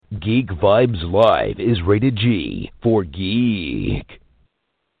Geek Vibes Live is rated G for geek.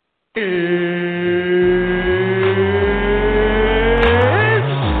 Hey,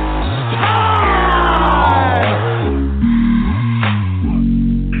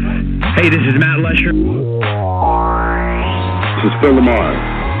 this is Matt Lesher. This is Phil Lamar.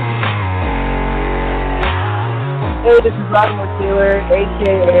 Hey, this is Vladimir Taylor,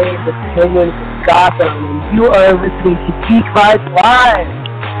 a.k.a. the Penguin from Gotham, and you are listening to Geek Vibes Live.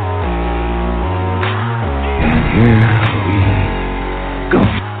 And here we go.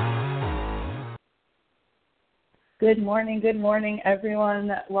 Good morning,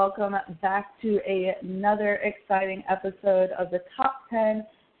 everyone. Welcome back to another exciting episode of the Top 10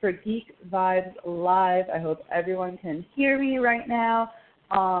 for Geek Vibes Live. I hope everyone can hear me right now.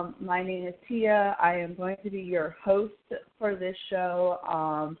 My name is Tia. I am going to be your host for this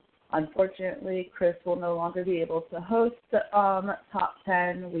show. Unfortunately, Chris will no longer be able to host Top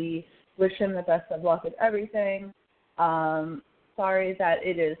 10. We wish him the best of luck with everything. Sorry that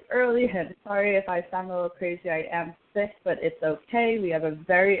it is early, and sorry if I sound a little crazy. I am sick, but it's okay. We have a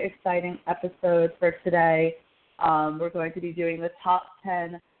very exciting episode for today. We're going to be doing the top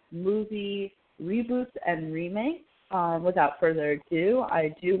 10 movie reboots and remakes. Without further ado,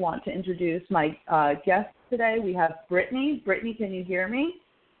 I do want to introduce my guests today. We have Brittany. Brittany, can you hear me?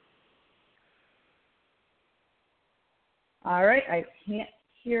 All right, I can't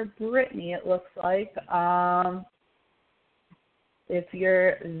hear Brittany, it looks like. If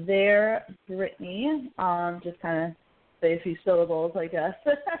you're there, Brittany, just kind of say a few syllables, I guess.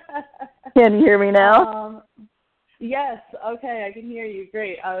 Can you hear me now? Yes, okay, I can hear you.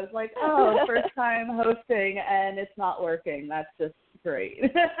 Great. I was like, oh, first time hosting, and it's not working. That's just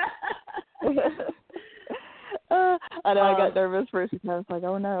great. I know I got nervous for a second. I was like,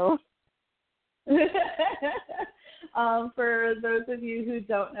 oh, no. For those of you who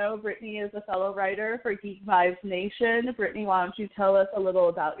don't know, Brittany is a fellow writer for Geek Vibes Nation. Brittany, why don't you tell us a little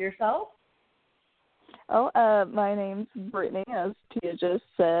about yourself? My name's Brittany, as Tia just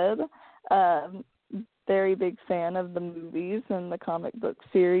said. Very big fan of the movies and the comic book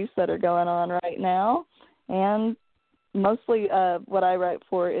series that are going on right now. And mostly what I write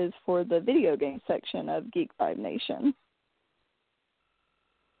for is for the video game section of Geek Vibe Nation.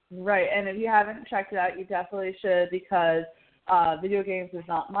 Right, and if you haven't checked it out, you definitely should, because video games is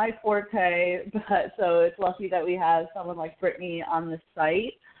not my forte, but so it's lucky that we have someone like Brittany on the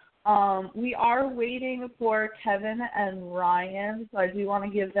site. We are waiting for Kevin and Ryan, so I do want to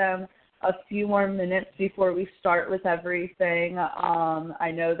give them a few more minutes before we start with everything.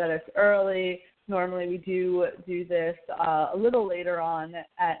 I know that it's early. Normally we do this a little later on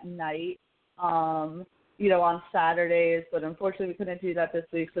at night, on Saturdays, but unfortunately we couldn't do that this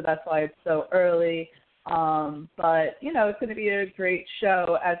week, so that's why it's so early. But, it's going to be a great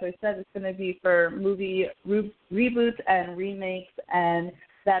show. As I said, it's going to be for movie reboots and remakes, and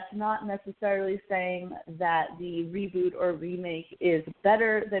that's not necessarily saying that the reboot or remake is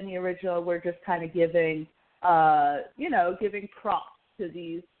better than the original. We're just kind of giving props to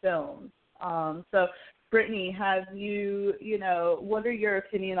these films. So, Brittany, have you, what are your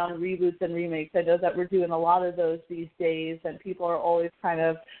opinion on reboots and remakes? I know that we're doing a lot of those these days, and people are always kind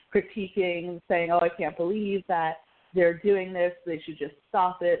of critiquing, saying, oh, I can't believe that they're doing this. They should just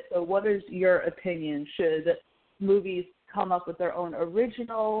stop it. So what is your opinion? Should movies come up with their own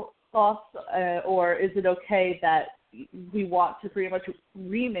original thoughts, or is it okay that we want to pretty much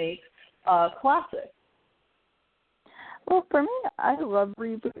remake classics? Well, for me, I love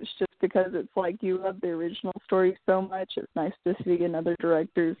reboots just because it's like you love the original story so much. It's nice to see another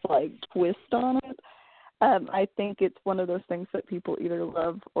director's twist on it. I think it's one of those things that people either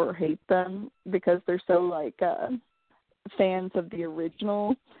love or hate them because they're so fans of the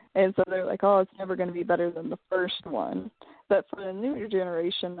original, and so they're like, oh, it's never going to be better than the first one. But for the newer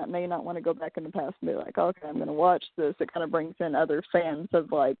generation that may not want to go back in the past and be like, okay, I'm going to watch this, it kind of brings in other fans of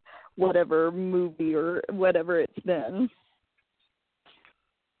whatever movie or whatever it's been.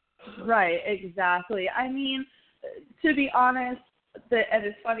 Right, exactly. I mean, to be honest, and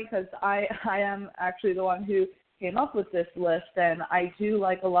it's funny because I am actually the one who came up with this list, and I do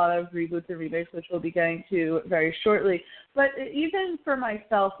like a lot of reboots and remakes, which we'll be getting to very shortly. But even for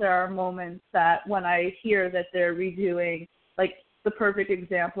myself, there are moments that when I hear that they're redoing, the perfect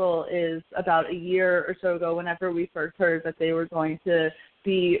example is about a year or so ago, whenever we first heard that they were going to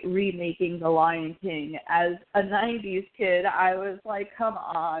be remaking The Lion King. As a 90s kid, I was like, come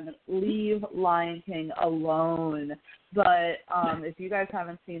on, leave Lion King alone. But if you guys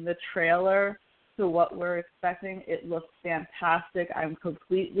haven't seen the trailer to what we're expecting, it looks fantastic. I'm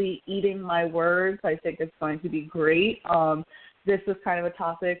completely eating my words. I think it's going to be great. this was kind of a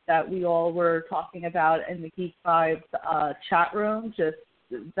topic that we all were talking about in the Geek Vibes chat room, just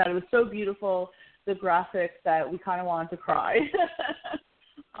that it was so beautiful, the graphics, that we kind of wanted to cry.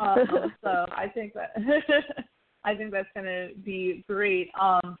 So I think that I think that's going to be great.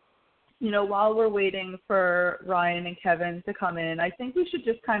 While we're waiting for Ryan and Kevin to come in, I think we should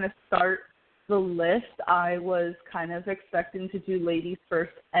just kind of start the list. I was kind of expecting to do ladies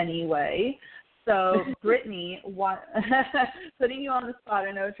first anyway. So, Brittany, putting you on the spot,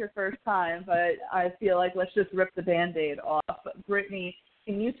 I know it's your first time, but I feel like let's just rip the Band-Aid off. Brittany,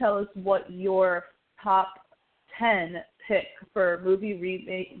 can you tell us what your top 10 pick for movie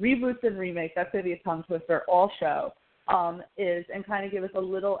reboots and remakes, that's going to be a tongue twister, all show, is, and kind of give us a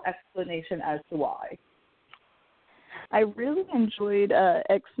little explanation as to why? I really enjoyed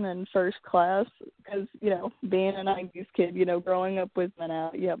X-Men First Class because, being a 90s kid, growing up with them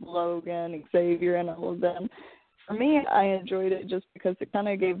out, you have Logan, Xavier, and all of them. For me, I enjoyed it just because it kind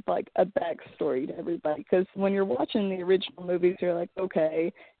of gave, a backstory to everybody. Because when you're watching the original movies, you're like,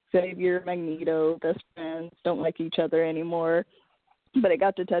 okay, Xavier, Magneto, best friends, don't like each other anymore. But it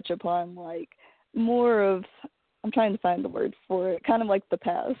got to touch upon, more of, I'm trying to find the word for it, kind of like the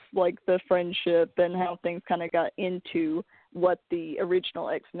past, like the friendship and how things kind of got into what the original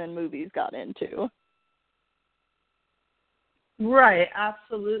X-Men movies got into. Right,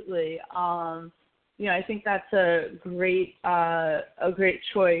 absolutely. I think that's a great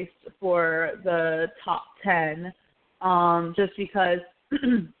choice for the top 10, just because,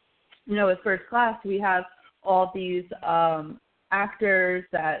 with First Class, we have all these actors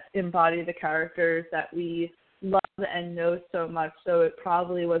that embody the characters that we love and know so much, so it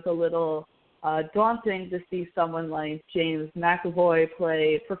probably was a little daunting to see someone like James McAvoy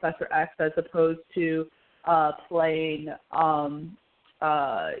play Professor X as opposed to playing, as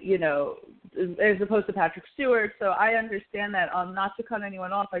opposed to Patrick Stewart. So I understand that. Not to cut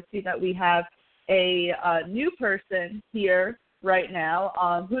anyone off, I see that we have a new person here right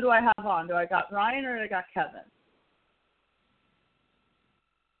now. Who do I have on? Do I got Ryan or do I got Kevin?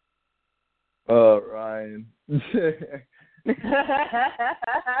 Ryan.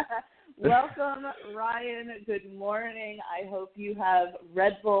 Welcome, Ryan. Good morning. I hope you have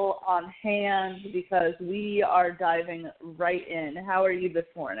Red Bull on hand because we are diving right in. How are you this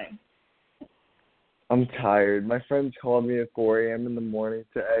morning? I'm tired. My friends called me at 4 a.m. in the morning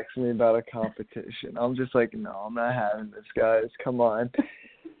to ask me about a competition. I'm just like, no, I'm not having this, guys. Come on.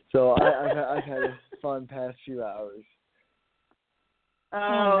 So I've had a fun past few hours. Oh,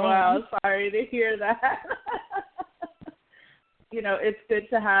 wow. Sorry to hear that. It's good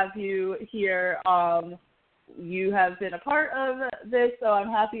to have you here. You have been a part of this, so I'm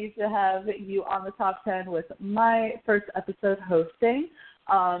happy to have you on the top 10 with my first episode hosting.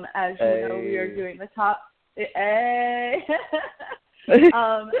 As you know, we are doing the top... as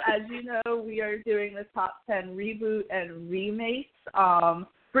you know, we are doing the top 10 reboot and remakes.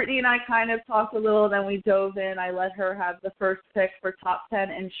 Brittany and I kind of talked a little, then we dove in. I let her have the first pick for top 10,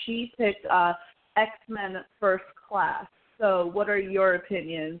 and she picked X-Men First Class. So what are your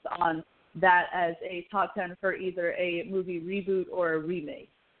opinions on that as a top 10 for either a movie reboot or a remake?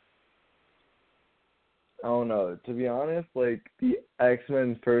 I don't know. To be honest, the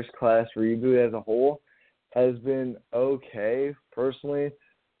X-Men First Class reboot as a whole has been okay, personally.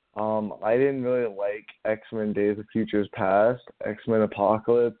 I didn't really like X-Men Days of Futures Past. X-Men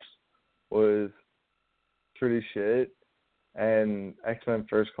Apocalypse was pretty shit. And X-Men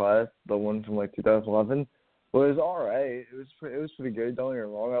First Class, the one from 2011, was all right. It was pretty good, don't get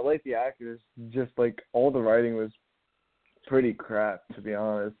me wrong. I like the actors, just all the writing was pretty crap, to be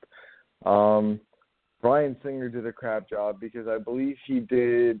honest. Bryan Singer did a crap job because I believe he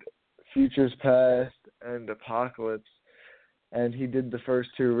did Futures Past and Apocalypse, and he did the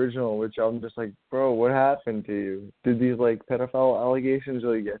first two original, which I'm just like, bro, what happened to you? Did these pedophile allegations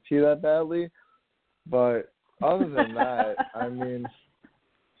really get to you that badly? But other than that, I mean,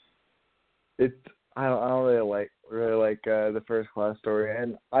 I don't really like the First Class story,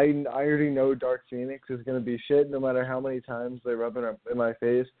 and I already know Dark Phoenix is gonna be shit no matter how many times they rub it in my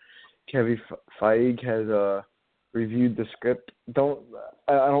face. Kevin Feige has reviewed the script. I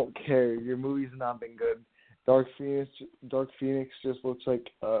don't care. Your movie's not been good. Dark Phoenix just looks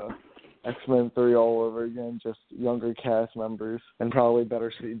like X-Men 3 all over again, just younger cast members and probably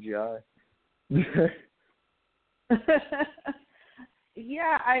better CGI.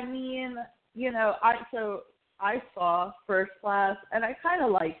 Yeah, I mean, I saw First Class and I kind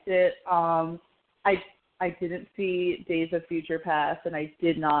of liked it. I didn't see Days of Future Past and I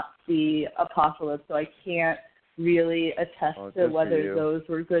did not see Apocalypse, so I can't really attest to whether those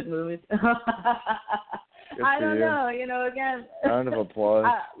were good movies. I don't know. Again. Round of applause.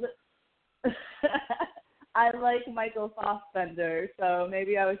 I like Michael Fassbender, so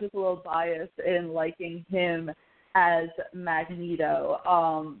maybe I was just a little biased in liking him as Magneto.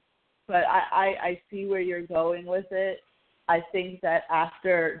 But I see where you're going with it. I think that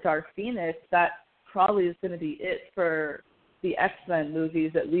after Dark Phoenix, that probably is going to be it for the X-Men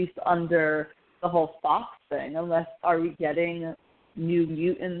movies, at least under the whole Fox thing, unless are we getting New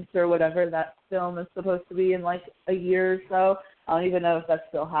Mutants or whatever that film is supposed to be in like a year or so. I don't even know if that's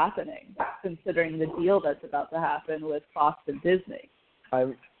still happening, considering the deal that's about to happen with Fox and Disney.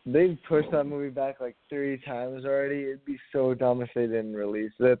 They've pushed that movie back like 3 times already. It'd be so dumb if they didn't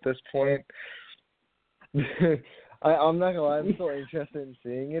release it at this point. I'm not gonna lie, I'm still interested in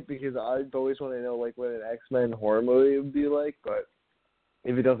seeing it because I've always wanted to know like what an X-Men horror movie would be like. But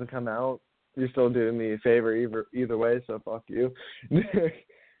if it doesn't come out, you're still doing me a favor either way. So fuck you.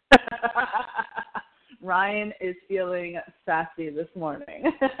 Ryan is feeling sassy this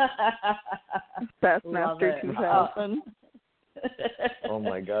morning. Bassmaster 2000. Oh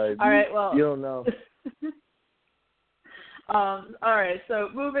my God. All right, well. You don't know. All right, so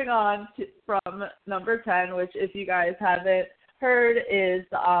moving on from number 10, which if you guys haven't heard is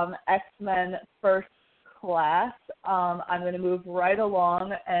X-Men First Class. I'm going to move right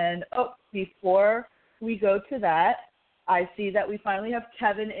along, and before we go to that, I see that we finally have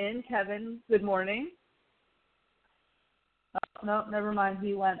Kevin in. Kevin, good morning. Oh, no, never mind.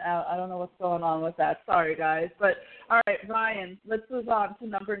 He went out. I don't know what's going on with that. Sorry, guys. But, all right, Ryan, let's move on to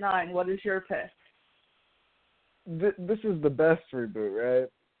number 9. What is your pick? This is the best reboot, right?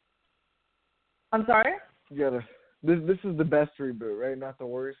 I'm sorry? This is the best reboot, right? Not the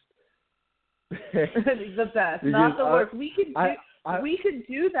worst. The best, not the worst. We can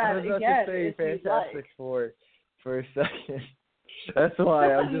do that again. I was about to say Fantastic Four for a second. That's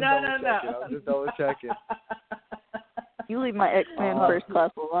why I'm just I'm just double checking. You leave my X-Men First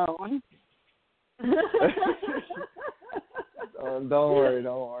Class alone. Don't worry.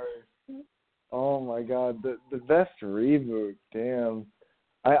 Oh my God, the best reboot. Damn,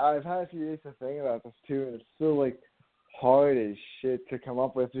 I've had a few days to think about this too, and it's still like hard as shit to come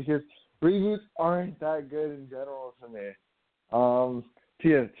up with because reboots aren't that good in general to me.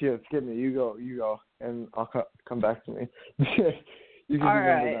 Tia, skip me. You go, and I'll come back to me. You can all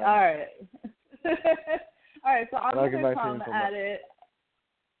right. All right, so I'm going to come at it.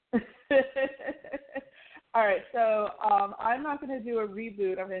 All right, so I'm not going to do a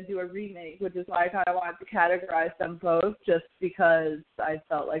reboot. I'm going to do a remake, which is why I kind of wanted to categorize them both, just because I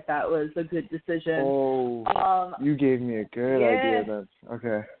felt like that was a good decision. Oh, you gave me a good idea then.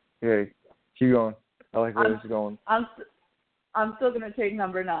 Okay, yeah, keep going. I like where this is going. I'm still going to take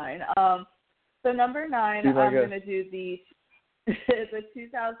number 9. So number 9, I'm going to do the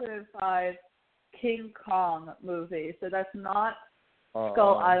 2005 King Kong movie. So that's not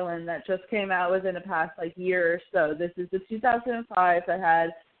Skull Island that just came out within the past year or so. This is the 2005 that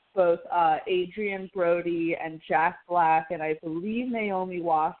had both Adrian Brody and Jack Black, and I believe Naomi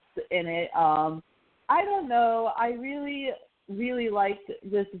Watts in it. I don't know. I really liked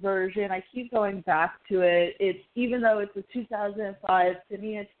this version. I keep going back to it. It's even though it's a 2005, to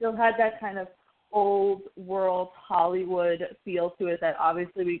me it still had that kind of old world Hollywood feel to it that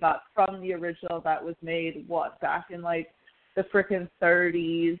obviously we got from the original that was made back in the frickin'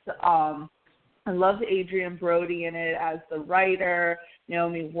 30s. I loved Adrian Brody in it as the writer,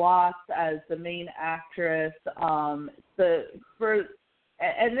 Naomi Watts as the main actress. And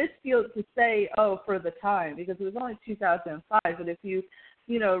this feels to say, for the time, because it was only 2005, but if you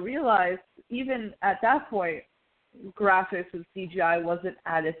realize even at that point, graphics and CGI wasn't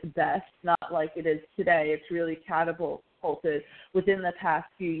at its best, not like it is today. It's really catapulted within the past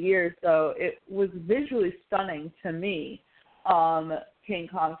few years, so it was visually stunning to me. King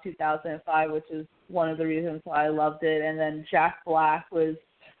Kong 2005, which is one of the reasons why I loved it, and then Jack Black was,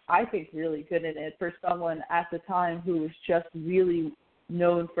 I think, really good in it for someone at the time who was just really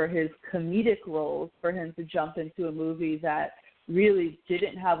known for his comedic roles, for him to jump into a movie that really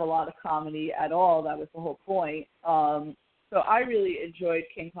didn't have a lot of comedy at all. That was the whole point. So I really enjoyed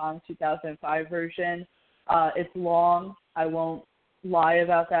King Kong 2005 version. It's long. I won't lie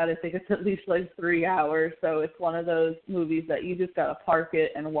about that. I think it's at least 3 hours. So it's one of those movies that you just got to park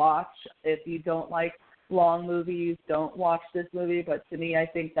it and watch. If you don't like long movies, don't watch this movie. But to me, I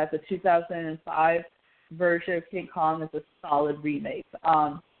think that the 2005 version of King Kong is a solid remake.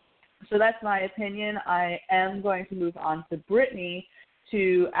 So that's my opinion. I am going to move on to Brittany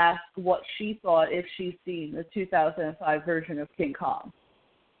to ask what she thought if she's seen the 2005 version of King Kong.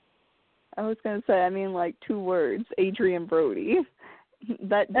 I was going to say, 2 words, Adrian Brody.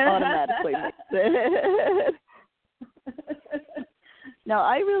 that automatically makes it. No,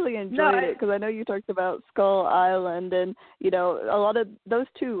 I really enjoyed it because I know you talked about Skull Island, and a lot of those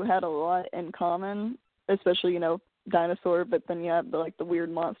two had a lot in common, especially dinosaur, but then you have the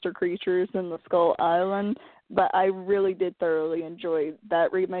weird monster creatures in the Skull Island. But I really did thoroughly enjoy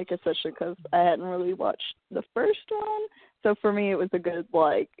that remake, especially because I hadn't really watched the first one. So for me, it was a good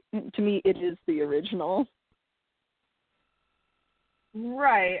to me, it is the original.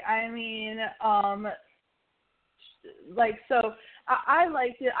 Right. I mean, so I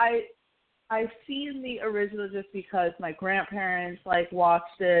liked it. I've seen the original just because my grandparents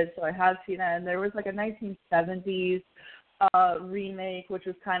watched it, so I have seen it. And there was a 1970s remake, which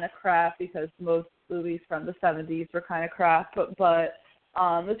was kind of crap because most movies from the 70s were kind of crap. But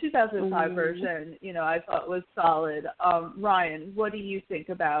the 2005 version, I thought was solid. Ryan, what do you think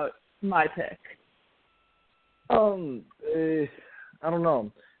about my pick? I don't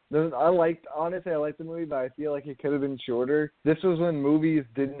know. I liked the movie, but I feel like it could have been shorter. This was when movies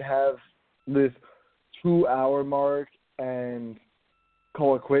didn't have this 2-hour mark and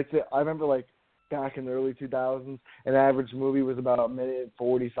call it quits. I remember back in the early 2000s, an average movie was about 1 minute and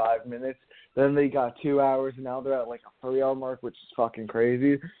 45 minutes. Then they got 2 hours, and now they're at a 3-hour mark, which is fucking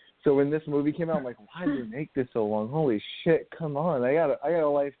crazy. So when this movie came out, I'm like, why did they make this so long? Holy shit, come on. I got a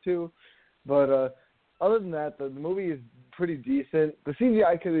life too. But other than that, the movie is pretty decent. The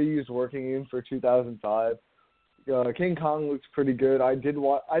CGI could have used working in for 2005. King Kong looks pretty good. I didn't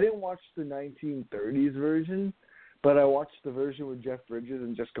watch the 1930s version, but I watched the version with Jeff Bridges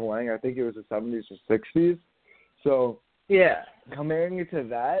and Jessica Lange. I think it was the 70s or 60s. So yeah, comparing it to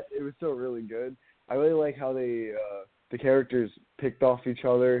that, it was still really good. I really like how they the characters picked off each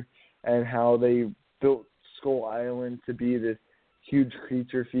other and how they built Skull Island to be this huge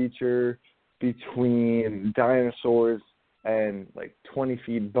creature feature between dinosaurs and 20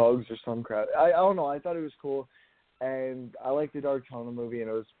 feet bugs or some crap. I don't know. I thought it was cool, and I liked the Dark Tunnel movie, and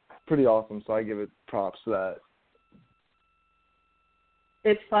it was pretty awesome. So I give it props to that.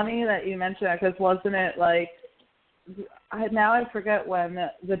 It's funny that you mentioned that because wasn't it I forget when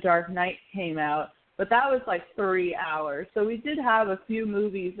The Dark Knight came out, but that was 3 hours. So we did have a few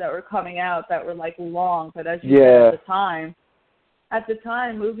movies that were coming out that were long, but as you said at the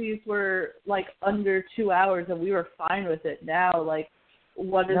time, movies were under 2 hours, and we were fine with it. Now,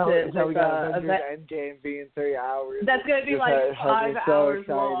 what is it? So we got Avengers Endgame being 3 hours. That's gonna be 5 hours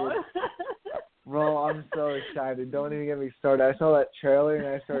long. Bro, I'm so excited. Don't even get me started. I saw that trailer and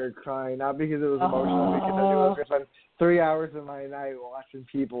I started crying, not because it was emotional, because I knew I was going to spend 3 hours of my night watching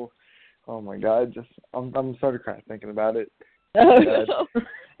people. Oh my God, I'm starting to cry thinking about it.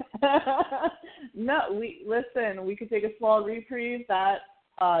 No, we could take a small reprieve. That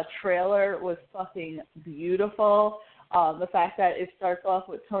trailer was fucking beautiful. The fact that it starts off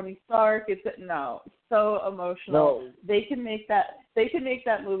with Tony Stark, so emotional. No. They can make that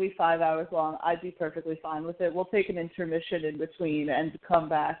movie 5 hours long. I'd be perfectly fine with it. We'll take an intermission in between and come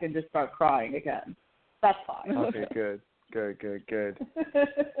back and just start crying again. That's fine. Okay, good. I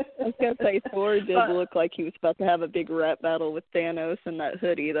was going to say, Thor did look like he was about to have a big rap battle with Thanos in that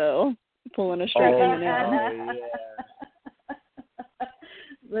hoodie, though. Pulling a string hanging out. Yeah.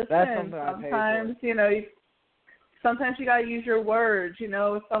 Listen, That's something I pay for. Sometimes you gotta use your words.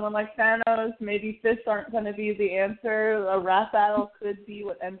 With someone like Thanos, maybe fists aren't going to be the answer. A rap battle could be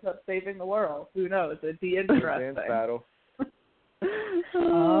what ends up saving the world. Who knows? It'd be interesting. Dance battle.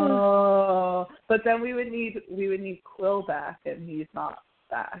 But then we would need Quill back, and he's not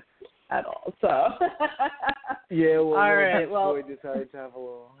back at all. So yeah, well, all right. Well, Boy decided to have a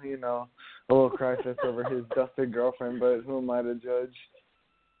little crisis over his dusted girlfriend, but who am I to judge?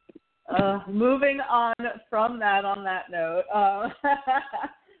 Moving on from that, on that note,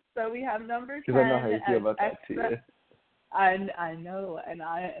 so we have number 10. Because I know how you feel about that too. I know, and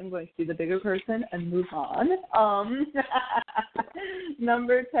I am going to be the bigger person and move on.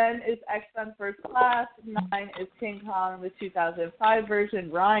 Number 10 is X-Men First Class. 9 is King Kong, the 2005 version.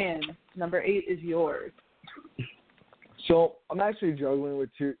 Ryan, number 8 is yours. So I'm actually juggling with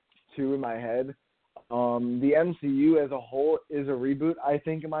two in my head. The MCU as a whole is a reboot, I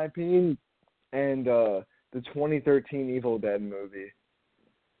think, in my opinion, and the 2013 Evil Dead movie.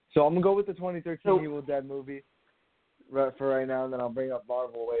 So I'm going to go with the 2013 Evil Dead movie for right now, and then I'll bring up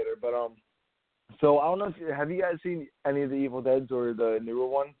Marvel later. But so I don't know have you guys seen any of the Evil Deads or the newer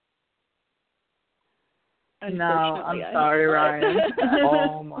one? No, I'm sorry, Ryan.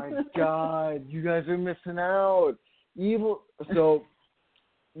 Oh my God, you guys are missing out. Evil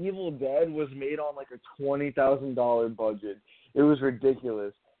Dead was made on a $20,000 budget. It was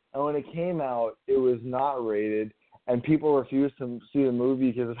ridiculous. And when it came out, it was not rated, and people refused to see the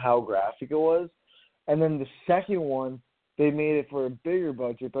movie because of how graphic it was. And then the second one, they made it for a bigger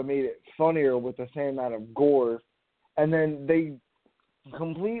budget, but made it funnier with the same amount of gore. And then they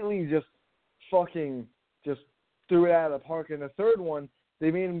completely just threw it out of the park. And the third one,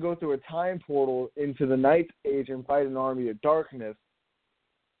 they made him go through a time portal into the Night Age and fight an army of darkness.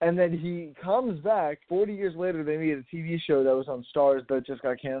 And then he comes back. 40 years later, they made a TV show that was on Starz that just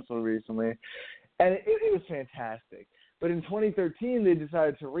got canceled recently. And it was fantastic. But in 2013, they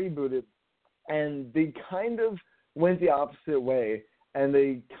decided to reboot it, and they kind of went the opposite way. And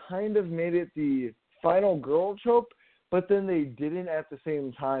they kind of made it the final girl trope, but then they didn't at the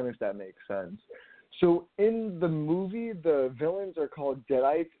same time, if that makes sense. So in the movie, the villains are called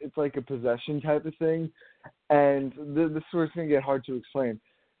Deadites. It's like a possession type of thing. And this is where it's going to get hard to explain.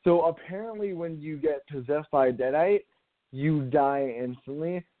 So apparently when you get possessed by a Deadite, you die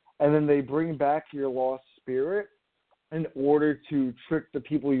instantly, and then they bring back your lost spirit in order to trick the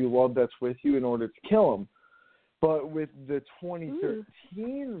people you love that's with you in order to kill them. But with the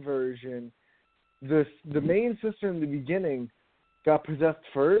 2013 version, the main sister in the beginning got possessed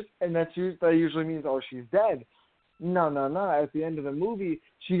first, and that usually means, oh, she's dead. No. At the end of the movie,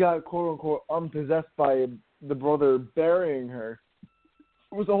 she got, quote-unquote, unpossessed by the brother burying her.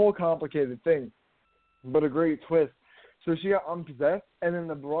 It was a whole complicated thing, but a great twist. So she got unpossessed, and then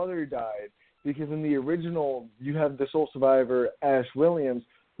the brother died, because in the original, you have the sole survivor, Ash Williams,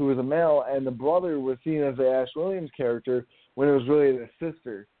 who was a male, and the brother was seen as the Ash Williams character when it was really the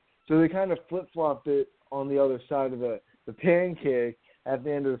sister. So they kind of flip-flopped it on the other side of the pancake at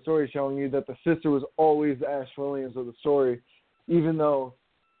the end of the story, showing you that the sister was always the Ash Williams of the story, even though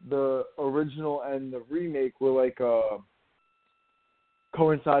the original and the remake were like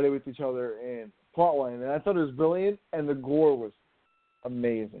coincided with each other in plotline. And I thought it was brilliant, and the gore was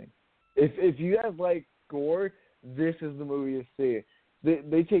amazing. If you guys like gore, this is the movie to see.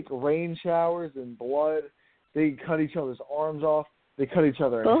 They take rain showers and blood. They cut each other's arms off. They cut each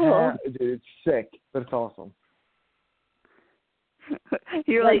other in half. Dude, it's sick, but it's awesome.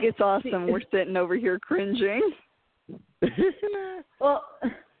 You're like, it's awesome. We're sitting over here cringing. Well,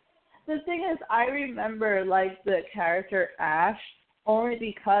 the thing is, I remember, like, the character Ash only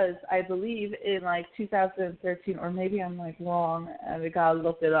because I believe in, like, 2013, or maybe I'm, like, wrong, and we gotta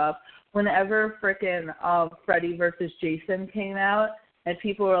look it up. Whenever frickin' Freddy versus Jason came out, and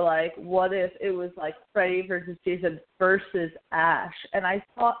people were like, what if it was, like, Freddy versus Jason versus Ash? And I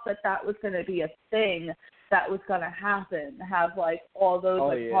thought that was going to be a thing that was going to happen, have, like, all those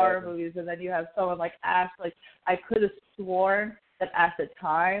horror movies, and then you have someone like Ash. Like, I could have sworn that at the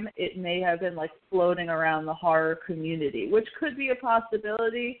time it may have been, like, floating around the horror community, which could be a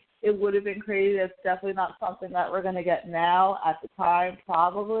possibility. It would have been crazy. It's definitely not something that we're going to get now. At the time,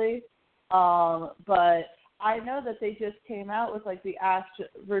 probably. But I know that they just came out with, like, the Ash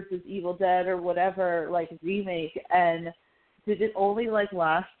versus Evil Dead or whatever, like, remake, and did it only, like,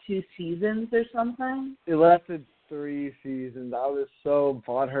 last 2 seasons or something? It lasted 3 seasons. I was so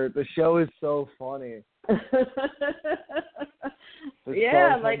butthurt. The show is so funny.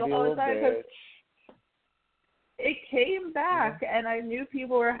 Yeah, like, all the time, because it came back, and I knew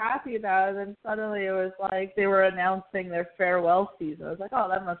people were happy about it, and suddenly it was like they were announcing their farewell season. I was like, oh,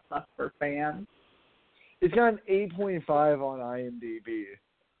 that must suck for fans. It's got an 8.5 on IMDb.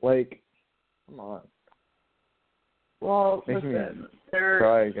 Like, come on. Well, listen, they're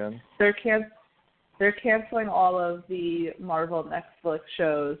canceling all of the Marvel Netflix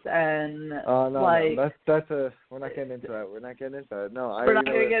shows, and no, we're not getting into that. We're not getting into that. No, we're not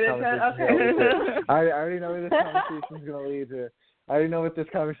going to get into that. Okay. I already know where this conversation is going to lead to. I already know what this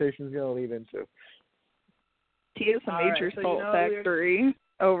conversation is going to lead into. He is a major salt factory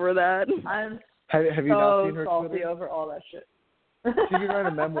over that. Have you not seen her salty Twitter? Over all that shit. She could write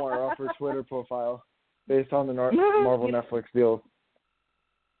a memoir off her Twitter profile based on the Marvel Netflix deal.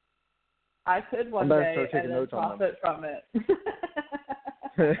 I could one day and then profit from it.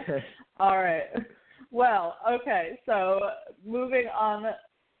 All right. Well, okay. So moving on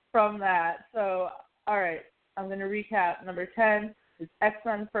from that. So, all right. I'm going to recap. Number 10 is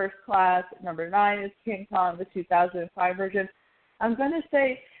X-Men First Class. Number 9 is King Kong, the 2005 version. I'm going to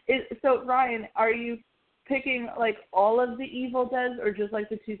say, so Ryan, are you picking, like, all of the Evil Deads or just, like,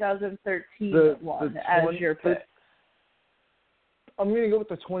 the 2013 one as your pick? I'm going to go with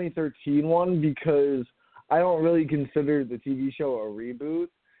the 2013 one because I don't really consider the TV show a reboot.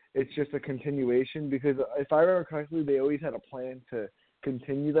 It's just a continuation because if I remember correctly, they always had a plan to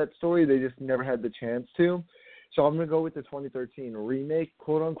continue that story. They just never had the chance to. So I'm going to go with the 2013 remake,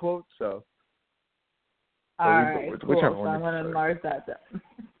 quote unquote. So, all right, cool. So I'm going to mark that down.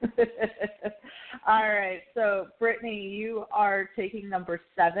 All right, so Brittany, you are taking number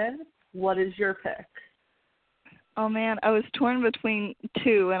 7. What is your pick? Oh man, I was torn between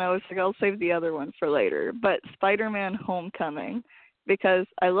 2, and I was like, I'll save the other one for later. But Spider-Man: Homecoming, because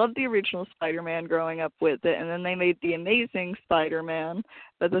I loved the original Spider-Man growing up with it, and then they made the Amazing Spider-Man.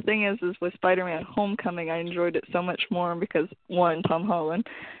 But the thing is with Spider-Man: Homecoming, I enjoyed it so much more because 1, Tom Holland,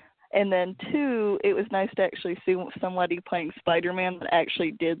 and then 2, it was nice to actually see somebody playing Spider-Man that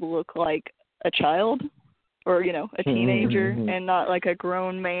actually did look like a child. Or, a teenager, and not like a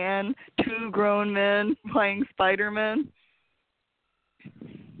grown man, 2 grown men playing Spider-Man.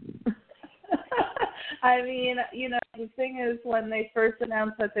 I mean, the thing is, when they first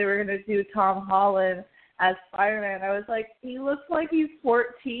announced that they were going to do Tom Holland as Spider-Man, I was like, he looks like he's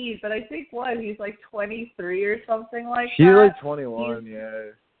 14, but I think, he's like 23 or something like that? He's like 21,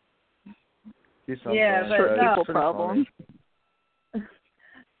 yeah. He's something yeah, like but that. People problem.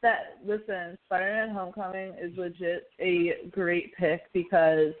 Listen, Spider-Man: Homecoming is legit a great pick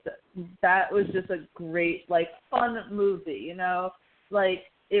because that was just a great, fun movie,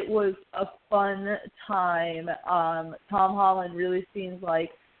 it was a fun time. Tom Holland really seems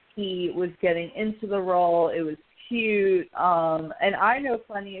like he was getting into the role. It was cute. And I know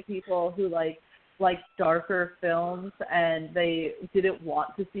plenty of people who like darker films, and they didn't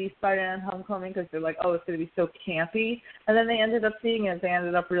want to see Spider-Man: Homecoming because they're like, oh, it's going to be so campy. And then they ended up seeing it. They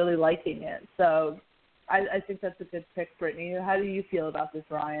ended up really liking it. So I think that's a good pick, Brittany. How do you feel about this,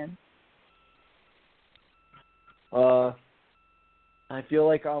 Ryan? I feel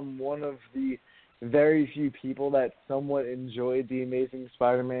like I'm one of the very few people that somewhat enjoyed the Amazing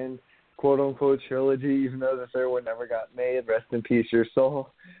Spider-Man quote-unquote trilogy, even though the third one never got made. Rest in peace, your soul.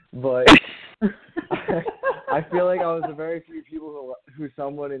 But I feel like I was the very few people who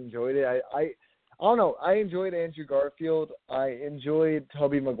somewhat enjoyed it. I don't know. I enjoyed Andrew Garfield. I enjoyed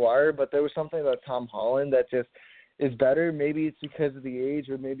Tobey Maguire, but there was something about Tom Holland that just is better. Maybe it's because of the age,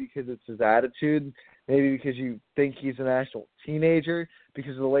 or maybe because it's his attitude. Maybe because you think he's an actual teenager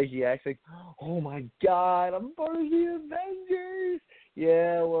because of the way he acts. Like, oh my God, I'm part of the Avengers.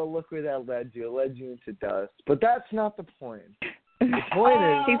 Yeah, well, look where that led you. It led you into dust. But that's not the point. The point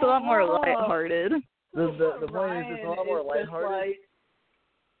is, he's a lot more lighthearted. The point is, it's a lot more lighthearted.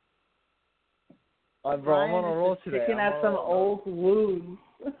 Bro, I'm on a roll today. Picking at some old wounds.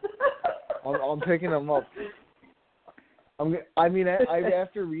 I'm picking them up.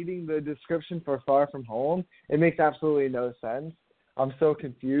 After reading the description for Far From Home, it makes absolutely no sense. I'm so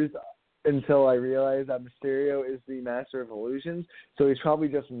confused until I realize that Mysterio is the master of illusions, so he's probably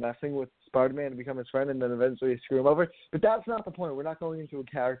just messing with Spider-Man to become his friend and then eventually screw him over. But that's not the point. We're not going into a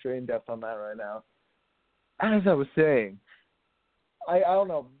character in-depth on that right now. As I was saying, I don't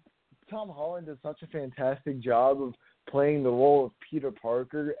know. Tom Holland did such a fantastic job of playing the role of Peter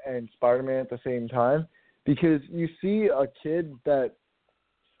Parker and Spider-Man at the same time, because you see a kid that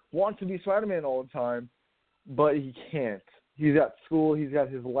wants to be Spider-Man all the time, but he can't. He's got school, he's got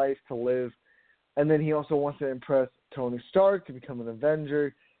his life to live, and then he also wants to impress Tony Stark to become an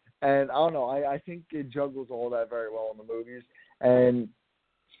Avenger. And I don't know, I think it juggles all that very well in the movies. And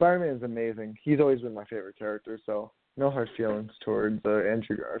Spider-Man is amazing. He's always been my favorite character, so no hard feelings towards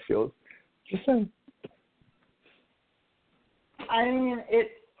Andrew Garfield. Just saying. I mean,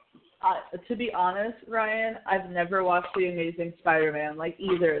 to be honest, Ryan, I've never watched The Amazing Spider-Man,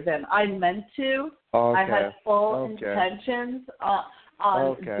 either of them. I meant to. Okay. I had full intentions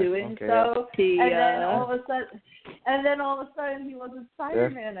on doing so. Yeah. And then all of a sudden he wasn't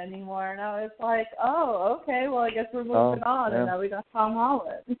Spider-Man anymore, and I was like, oh, okay, well, I guess we're moving on, and now we got Tom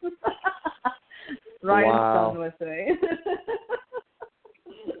Holland. Ryan's done with me.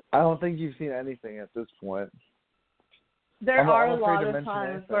 I don't think you've seen anything at this point. There are a lot of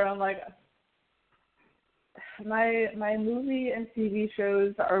times where I'm like, my movie and TV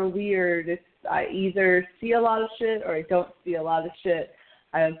shows are weird. I either see a lot of shit or I don't see a lot of shit.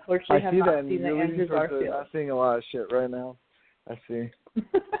 I unfortunately have not seen the Andrew Garfield. I'm seeing a lot of shit right now. I see.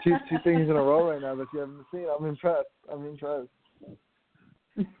 two things in a row right now that you haven't seen. I'm impressed.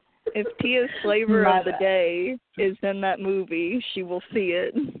 If Tia's flavor of the day is in that movie, she will see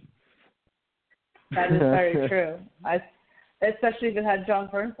it. That is very true. Especially if it had John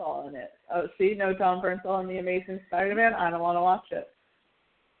Bernthal in it. Oh, see, no John Bernthal in The Amazing Spider-Man? I don't want to watch it.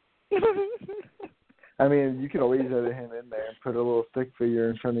 I mean, you could always edit him in there and put a little stick figure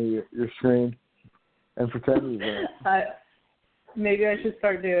in front of your screen and pretend he's there. Maybe I should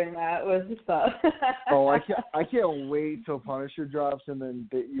start doing that with stuff. Oh, I can't wait till Punisher drops and then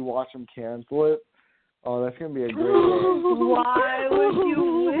you watch him cancel it. Oh, that's going to be a great day. Why would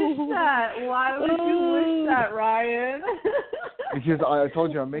you wish that? Why would you wish that, Ryan? Because I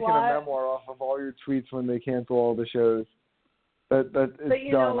told you I'm making a memoir off of all all your tweets when they cancel all the shows. That it's but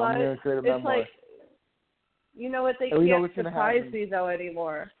you done. know what? I'm gonna create a It's memoir. like, you know what? They And we know can't what's gonna surprise happen. me though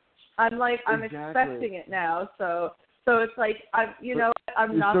anymore. I'm Exactly. expecting it now. So it's like I'm You're not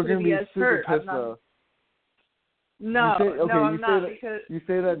still going to be as super hurt. pissed, I'm not. though. No, You say, okay, no, I'm you say not that, because you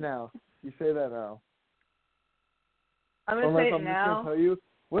say that now. You say that now. I'm going to Unless say it I'm just now. gonna tell you,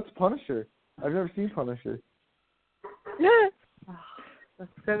 what's Punisher? I've never seen Punisher. This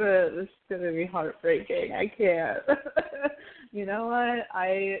is gonna be heartbreaking. I can't. You know what?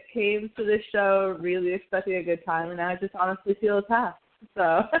 I came to this show really expecting a good time, and now I just honestly feel attacked.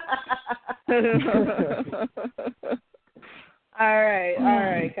 So. All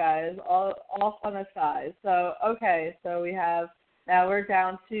right, guys. All fun aside. So now we're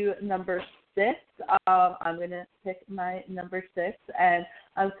down to number 6. I'm gonna pick my number 6, and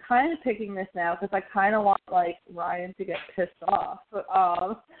I'm kind of picking this now because I kind of want like Ryan to get pissed off.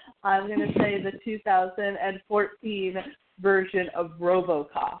 I'm gonna say the 2014 version of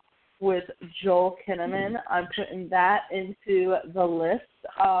RoboCop with Joel Kinnaman. I'm putting that into the list.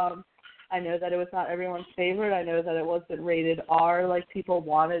 I know that it was not everyone's favorite. I know that it wasn't rated R like people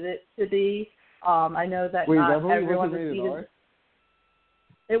wanted it to be. I know that not everyone was rated R?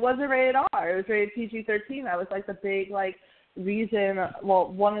 It wasn't rated R. It was rated PG-13. That was like the big reason.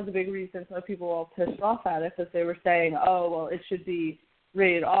 Well, one of the big reasons why people were all pissed off at it, because they were saying, "Oh, well, it should be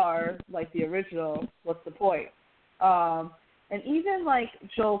rated R like the original. What's the point?" And even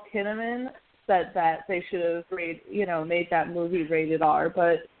Joel Kinnaman said that they should have made that movie rated R,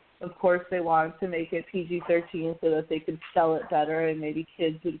 but of course they wanted to make it PG-13 so that they could sell it better and maybe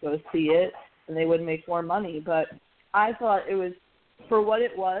kids would go see it and they would make more money. But I thought it was, for what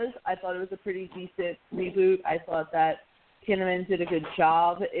it was, I thought it was a pretty decent reboot. I thought that Kinnaman did a good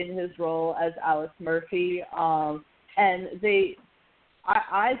job in his role as Alex Murphy. And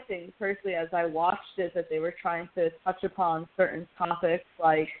I think personally, as I watched it, that they were trying to touch upon certain topics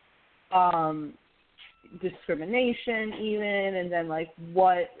like discrimination even, and then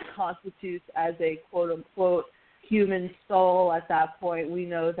what constitutes as a quote-unquote human soul at that point. We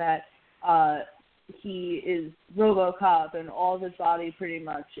know that he is RoboCop and all of his body pretty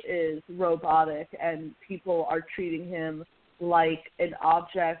much is robotic, and people are treating him like an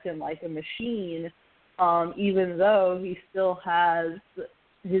object and like a machine, even though he still has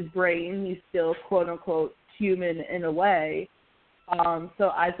his brain. He's still quote-unquote human in a way.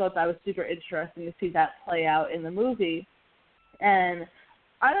 So I thought that was super interesting to see that play out in the movie. And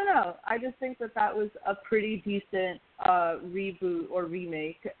I don't know, I just think that was a pretty decent reboot or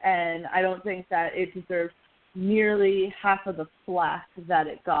remake, and I don't think that it deserves nearly half of the flack that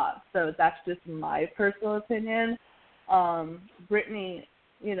it got. So that's just my personal opinion. Brittany,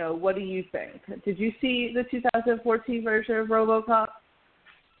 what do you think? Did you see the 2014 version of RoboCop?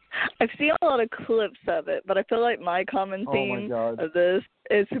 I've seen a lot of clips of it, but I feel like my common theme of this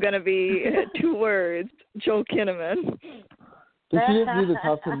is going to be 2 words: Joel Kinnaman. This should be the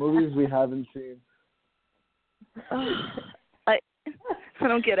top 10 movies we haven't seen. I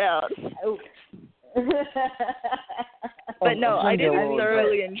don't get out. But no, I did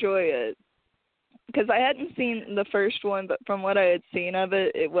thoroughly enjoy it because I hadn't seen the first one, but from what I had seen of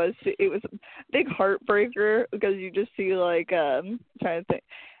it, it was a big heartbreaker because you just see trying to think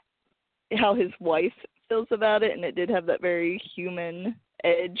how his wife feels about it, and it did have that very human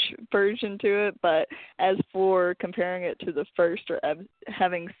edge version to it. But as for comparing it to the first or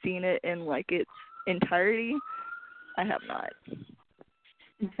having seen it in its entirety, I have not.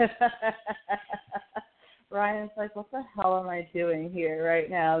 Ryan's like, what the hell am I doing here right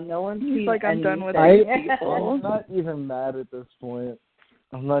now? No one's seen like, I'm done with people. I'm not even mad at this point.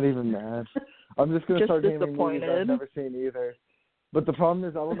 I'm not even mad. I'm just going to start naming movies I've never seen either. But the problem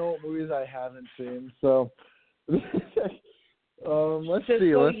is I don't know what movies I haven't seen. So let's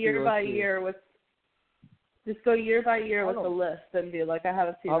see. Go year by year with the list and be like, I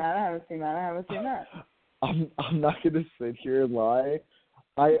haven't seen that, I haven't seen that, I haven't seen that. I'm not going to sit here and lie.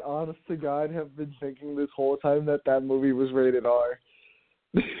 I, honest to God, have been thinking this whole time that movie was rated R.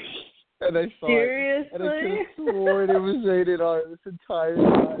 And I saw Seriously? it. And I could have sworn it was rated R this entire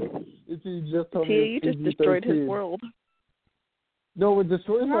time. If you just told me you just destroyed his world. No, what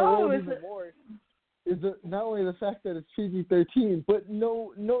destroys my world even more is not only the fact that it's PG-13, but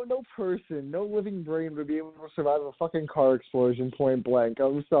no person, no living brain would be able to survive a fucking car explosion point blank.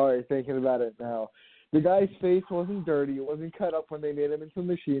 I'm sorry, thinking about it now. The guy's face wasn't dirty. It wasn't cut up when they made him into a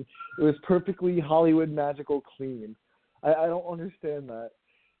machine. It was perfectly Hollywood magical clean. I don't understand that.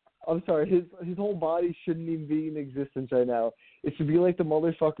 I'm sorry. His whole body shouldn't even be in existence right now. It should be like the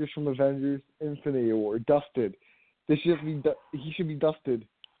motherfuckers from Avengers Infinity War, dusted. He should be dusted.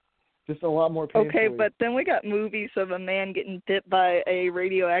 Just a lot more painfully. Okay, but then we got movies of a man getting bit by a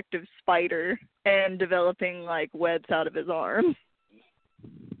radioactive spider and developing, like, webs out of his arm.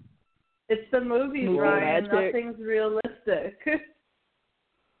 It's the movies, Movie Ryan. magic. Nothing's realistic.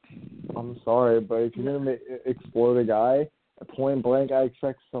 I'm sorry, but if you're going to explode a guy, point blank, I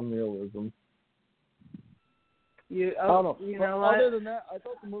expect some realism. You don't know. You But know what? other than that, I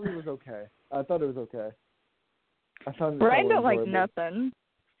thought the movie was okay. I thought it was okay. I found it Brian don't like enjoyable. nothing.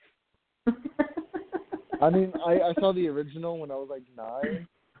 I mean, I saw the original when I was like 9,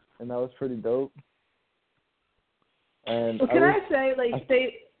 and that was pretty dope. And Well, can I say, like,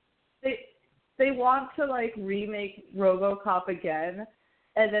 they want to, like, remake RoboCop again,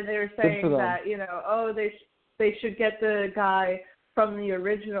 and then they were saying that, you know, oh, they should get the guy from the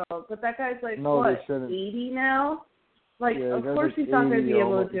original, but that guy's like, no, what, they shouldn't. 80 now? Like, Yeah, of the guy's course like he's not going to 80 be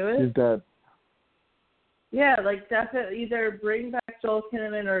able almost. to do it. He's dead. Yeah, like, definitely either bring back Joel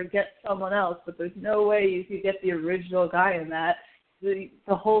Kinnaman or get someone else, but there's no way you could get the original guy in that. The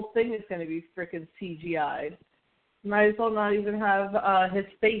whole thing is going to be freaking CGI'd. Might as well not even have his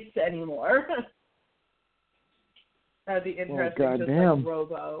face anymore. That'd be interesting, just like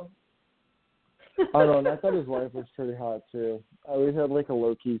Robo. I don't know. I thought his wife was pretty hot, too. I always had, like, a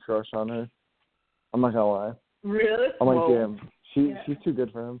low-key crush on her. I'm not going to lie. Really? I'm like, damn, she's too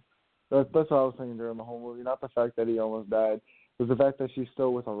good for him. That's what I was thinking during the whole movie. Not the fact that he almost died. It was the fact that she's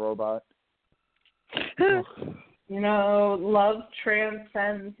still with a robot. You know, love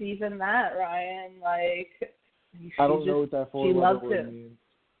transcends even that, Ryan. Like, I don't know what that four-letter word means.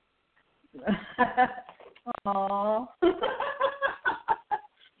 Aww.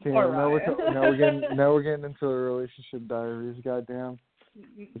 Now we're getting into the relationship diaries. Goddamn,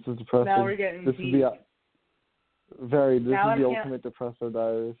 this is depressing. Now we're getting this deep. is the ultimate depressive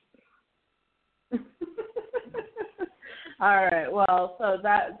diaries. All right. Well, so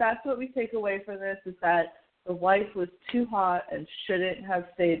that's what we take away from this is that the wife was too hot and shouldn't have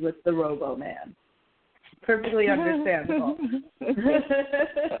stayed with the Robo Man. Perfectly understandable.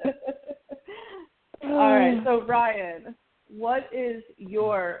 All right. So Ryan, what is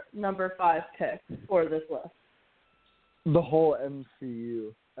your number 5 pick for this list? The whole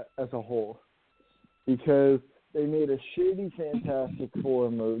MCU as a whole, because they made a shitty Fantastic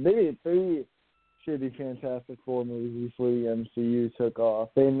Four movie. They made 3 shitty Fantastic Four movies before the MCU took off.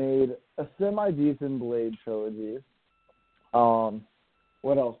 They made a semi-decent Blade trilogy.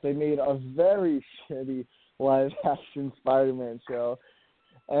 What else? They made a very shitty live-action Spider-Man show.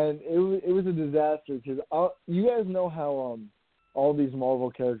 And it was a disaster because you guys know how all these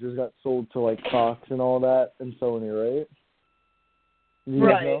Marvel characters got sold to like Fox and all that and Sony, right? You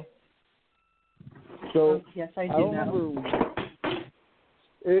guys know? So yes, I do know.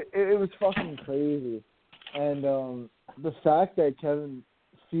 It was fucking crazy, and the fact that Kevin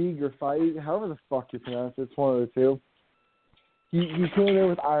Feige or Feige, however the fuck you pronounce it, it's one of the two. He came in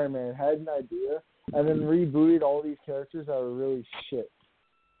with Iron Man, had an idea, and then rebooted all these characters that were really shit.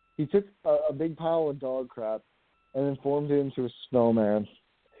 He took a big pile of dog crap and then formed it into a snowman.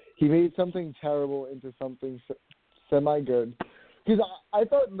 He made something terrible into something semi-good. Because I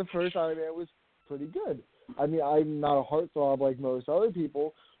thought the first Iron Man was pretty good. I mean, I'm not a heartthrob like most other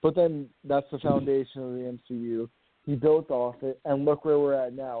people, but then that's the foundation of the MCU. He built off it, and look where we're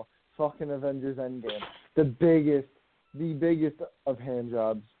at now. Fucking Avengers Endgame. The biggest of hand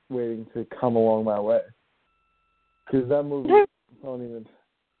jobs waiting to come along my way. Because that movie,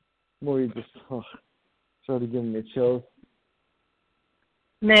 just started giving me chills.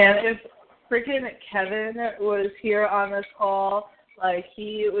 Man, if freaking Kevin was here on this call, like,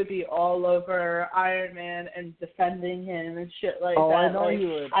 he would be all over Iron Man and defending him and shit like that. I know like, he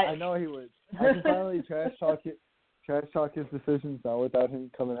would. I know he would. I can finally trash talk his decisions now without him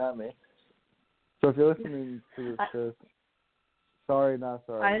coming at me. So if you're listening to this, Chris, sorry, not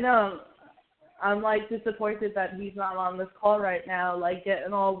sorry. I know. I'm, like, disappointed that he's not on this call right now, like,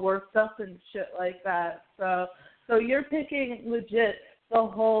 getting all worked up and shit like that. So you're picking legit the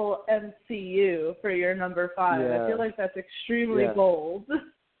whole MCU for your number 5. Yeah. I feel like that's extremely bold.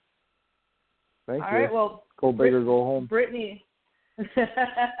 Thank you. All right, well, go big or go home. Brittany,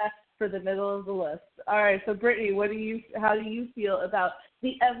 for the middle of the list. All right, so Brittany, how do you feel about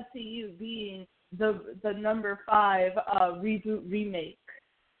the MCU being the number 5 reboot remake?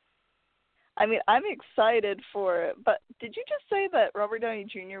 I mean, I'm excited for it, but did you just say that Robert Downey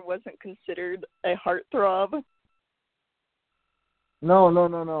Jr. wasn't considered a heartthrob? No.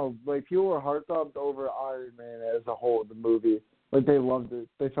 Like, people were heartthrobbed over Iron Man as a whole, the movie. Like, they loved it.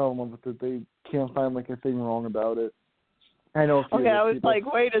 They fell in love with it. They can't find, like, a thing wrong about it. I know. Okay, I was like,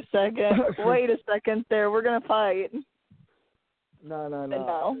 wait a second there. We're going to fight.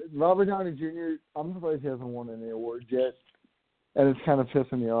 No. Robert Downey Jr., I'm surprised he hasn't won any awards yet. And it's kind of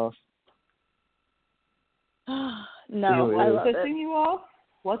pissing me off. No, Really I is. love What's pissing it. you off?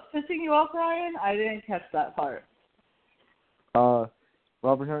 What's pissing you off, Ryan? I didn't catch that part.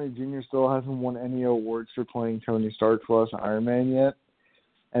 Robert Downey Jr. still hasn't won any awards for playing Tony Stark plus Iron Man yet.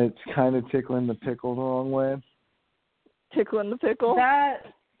 And it's kind of tickling the pickle the wrong way. Tickling the pickle?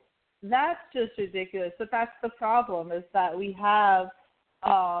 That's just ridiculous. But that's the problem, is that we have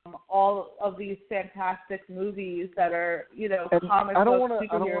all of these fantastic movies that are, comic book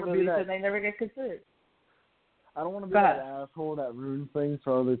superhero movies, and they never get considered. I don't want to be that asshole that ruins things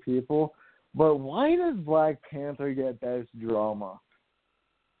for other people, but why does Black Panther get Best Drama?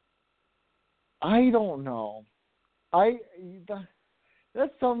 I don't know.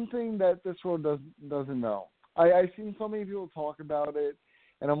 That's something that this world doesn't know. I've seen so many people talk about it,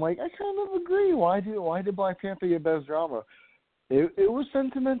 and I'm like, I kind of agree. Why did Black Panther get Best Drama? It was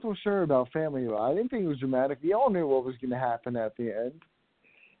sentimental, sure, about family, but I didn't think it was dramatic. We all knew what was going to happen at the end.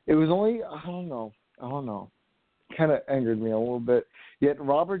 It was only, I don't know. Kind of angered me a little bit. Yet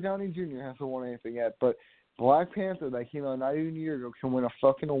Robert Downey Jr. hasn't won anything yet, but Black Panther, that came out not even a year ago, can win a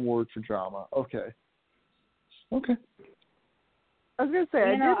fucking award for drama. Okay. I was going to say,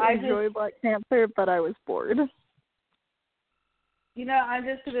 I did enjoy Black Panther, but I was bored. I'm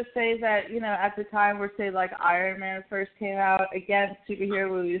just going to say that, at the time where, say, like, Iron Man first came out, again, superhero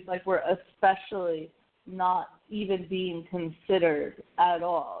movies, like, were especially not even being considered at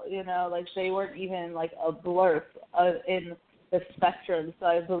all. Like, they weren't even, like, a blurb in the spectrum.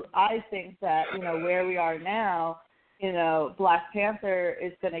 So I think that, where we are now, Black Panther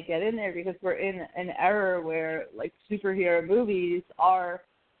is going to get in there because we're in an era where, like, superhero movies are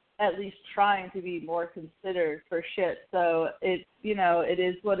at least trying to be more considered for shit. So it's, it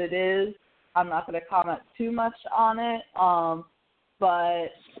is what it is. I'm not going to comment too much on it.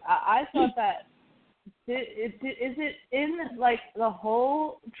 But I thought that, is it in, like, the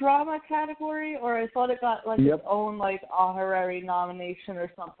whole drama category, or I thought it got, like, its own, like, honorary nomination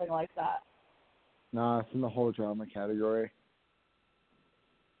or something like that? Nah, it's in the whole drama category.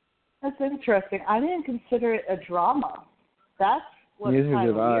 That's interesting. I didn't consider it a drama. That's what's kind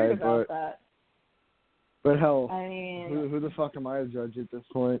of weird about that. But hell, I mean, who the fuck am I to judge at this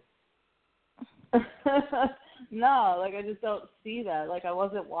point? No, like, I just don't see that. Like, I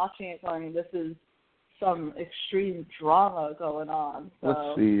wasn't watching it going, this is some extreme drama going on. So.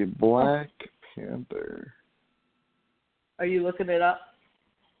 Let's see, Black Panther. Are you looking it up?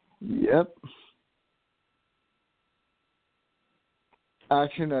 Yep.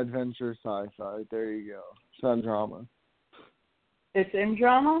 Action, adventure, sci-fi. There you go. It's not drama. It's in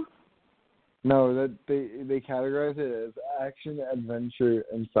drama? No, that they categorize it as action, adventure,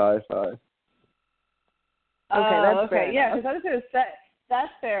 and sci-fi. Okay, that's okay. Yeah, because I was going to say,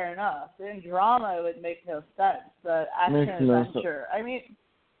 that's fair enough. In drama, it would make no sense. But action, adventure, I mean,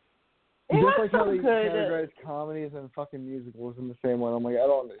 it just was like how they good. categorize comedies and fucking musicals in the same one. I'm like, I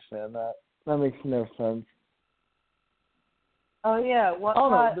don't understand that. That makes no sense. Oh, yeah. What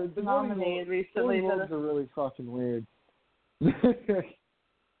got the nominated recently? The Globes are really fucking weird.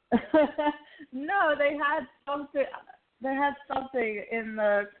 No, they had something. They had something in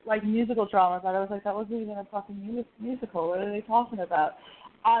the, like, musical dramas that I was like, that wasn't even a fucking musical. What are they talking about?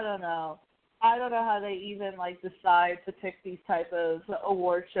 I don't know. I don't know how they even, like, decide to pick these type of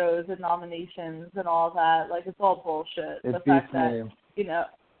award shows and nominations and all that. Like, it's all bullshit. It the beats fact that, me.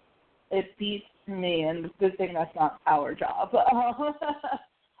 It beats me, and it's a good thing that's not our job. All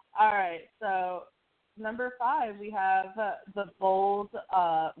right, so number 5, we have the bold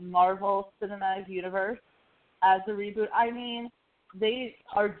Marvel Cinematic Universe as a reboot. I mean, they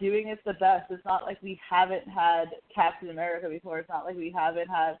are doing it the best. It's not like we haven't had Captain America before. It's not like we haven't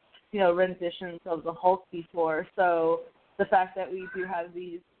had, renditions of the Hulk before. So the fact that we do have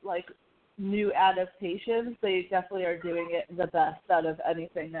these, like, new adaptations, they definitely are doing it the best out of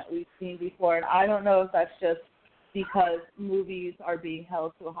anything that we've seen before. And I don't know if that's just because movies are being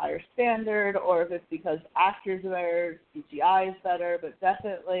held to a higher standard, or if it's because actors are better, CGI is better, but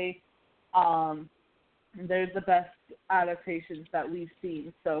definitely they're the best adaptations that we've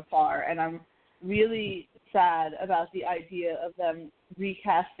seen so far. And I'm really sad about the idea of them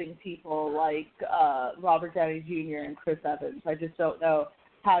recasting people like Robert Downey Jr. and Chris Evans. I just don't know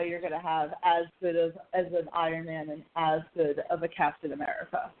how you're going to have as good as an Iron Man and as good of a Captain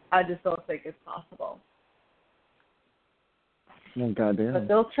America. I just don't think it's possible. Oh, goddamn. But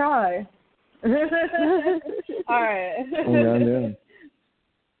they'll try. All right. Oh, goddamn.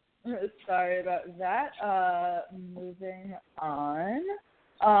 Sorry about that. Moving on.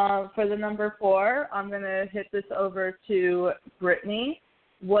 For the number 4, I'm going to hit this over to Brittany.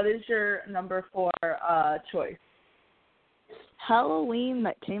 What is your number 4 choice? Halloween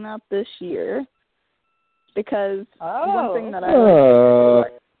that came out this year, because one thing that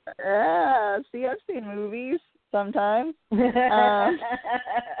see, I've seen movies sometimes.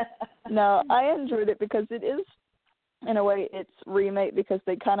 No, I enjoyed it because it is, in a way, it's remake because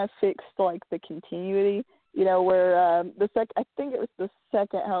they kind of fixed like the continuity. You know, where I think it was the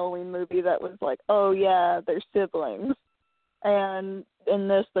second Halloween movie that was like, oh yeah, they're siblings, and in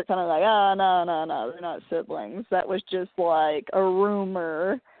this they're kind of like, no, they're not siblings. That was just like a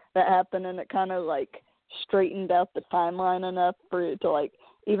rumor that happened, and it kind of like straightened out the timeline enough for it to like,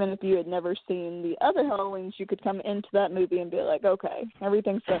 even if you had never seen the other Halloweens, you could come into that movie and be like, okay,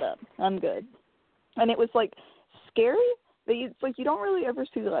 everything's set up, I'm good. And it was like scary. It's like you don't really ever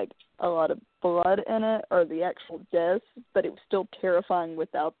see like a lot of blood in it or the actual deaths, but it was still terrifying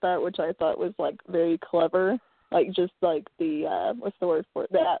without that, which I thought was like very clever. Like just like the what's the word for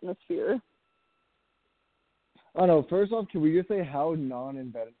it? The atmosphere. Oh no! First off, can we just say how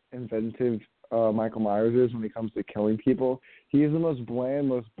non-inventive Michael Myers is when it comes to killing people? He is the most bland,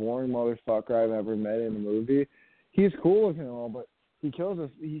 most boring motherfucker I've ever met in a movie. He's cool looking and all, but he kills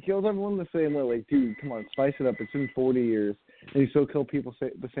everyone the same way. Like, dude, come on, spice it up. It's been 40 years, and you still kill people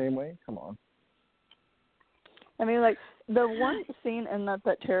the same way? Come on. I mean, like, the one scene in that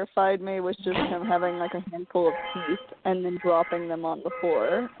terrified me was just him having, like, a handful of teeth and then dropping them on the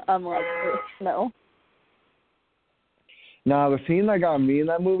floor. I'm like, no. Nah, the scene that got me in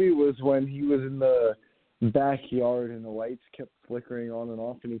that movie was when he was in the backyard and the lights kept flickering on and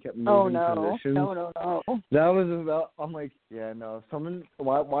off and he kept moving positions. No. That was about, I'm like, yeah, no,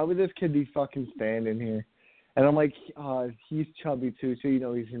 why would this kid be fucking standing here? And I'm like, he's chubby too, so you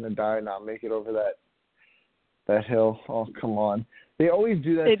know he's going to die and not make it over that hill. Oh, come on. They always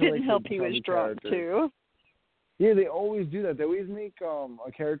do that. It didn't help he was drunk too. Yeah, they always do that. They always make a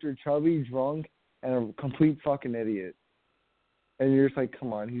character chubby, drunk, and a complete fucking idiot. And you're just like,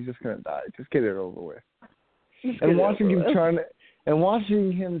 come on, he's just going to die. Just get it over with. And watching him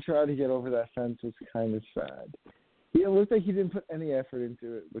try to get over that fence was kind of sad. It looked like he didn't put any effort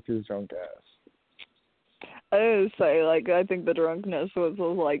into it with his drunk ass. I would say, like, I think the drunkenness was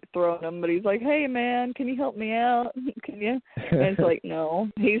like throwing him, but he's like, hey, man, can you help me out? Can you? And it's like, no,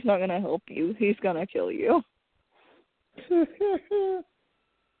 he's not going to help you. He's going to kill you.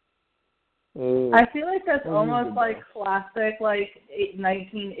 I feel like that's almost like classic, like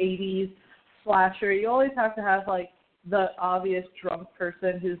 1980s slasher. You always have to have like the obvious drunk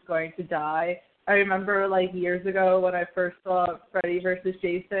person who's going to die. I remember like years ago when I first saw Freddy vs.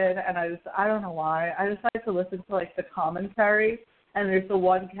 Jason, and I don't know why, I decided to listen to like the commentary, and there's the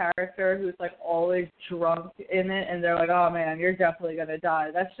one character who's like always drunk in it, and they're like, oh man, you're definitely gonna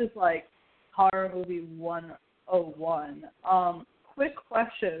die. That's just like horror movie 101. Quick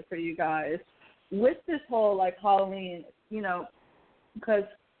question for you guys. With this whole, like, Halloween, you know, because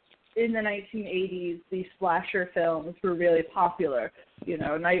in the 1980s, these slasher films were really popular. You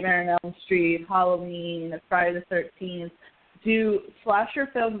know, Nightmare on Elm Street, Halloween, Friday the 13th. Do slasher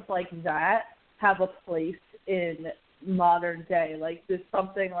films like that have a place in modern day? Like, does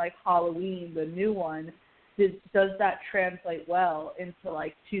something like Halloween, the new one, does that translate well into,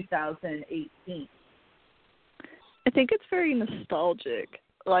 like, 2018? I think it's very nostalgic.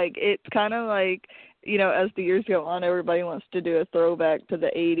 Like, it's kind of like, you know, as the years go on, everybody wants to do a throwback to the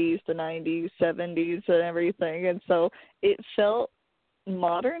 80s, the 90s, 70s, and everything. And so it felt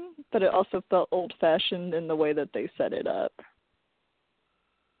modern, but it also felt old-fashioned in the way that they set it up.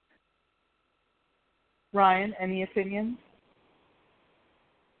 Ryan, any opinions?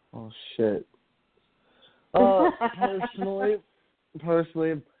 Oh, shit. Personally,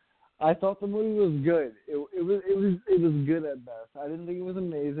 I thought the movie was good. It was good at best. I didn't think it was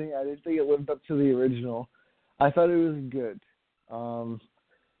amazing. I didn't think it lived up to the original. I thought it was good.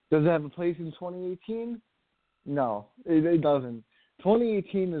 Does it have a place in 2018? No, it doesn't.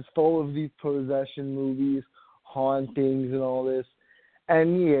 2018 is full of these possession movies, hauntings, and all this.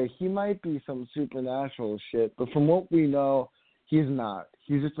 And yeah, he might be some supernatural shit, but from what we know, he's not.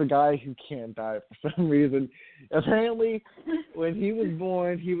 He's just a guy who can't die for some reason. Apparently, when he was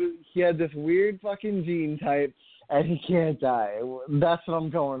born, he had this weird fucking gene type, and he can't die. That's what I'm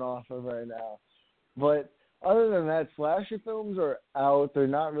going off of right now. But other than that, slasher films are out. They're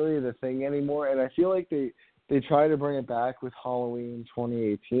not really the thing anymore, and I feel like they try to bring it back with Halloween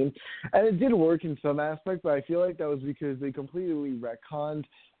 2018. And it did work in some aspect, but I feel like that was because they completely retconned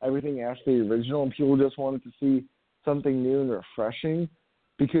everything after the original, and people just wanted to see something new and refreshing.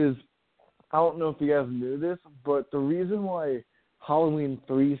 Because I don't know if you guys knew this, but the reason why Halloween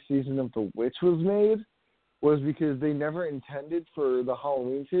 3 Season of the Witch was made was because they never intended for the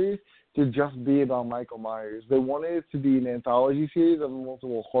Halloween series to just be about Michael Myers. They wanted it to be an anthology series of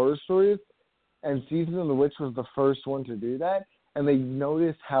multiple horror stories, and Season of the Witch was the first one to do that, and they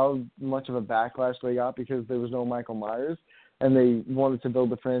noticed how much of a backlash they got because there was no Michael Myers, and they wanted to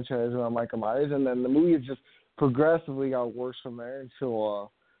build the franchise around Michael Myers, and then the movie just progressively got worse from there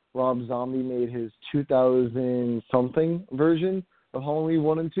until Rob Zombie made his 2000-something version of Halloween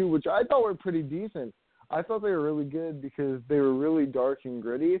 1 and 2, which I thought were pretty decent. I thought they were really good because they were really dark and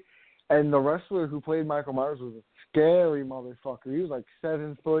gritty, and the wrestler who played Michael Myers was a scary motherfucker. He was like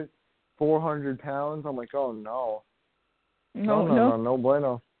 7 foot, 400 pounds. I'm like, oh no. No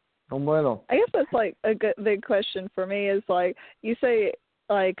bueno. No bueno. I guess that's like a good big question for me is like you say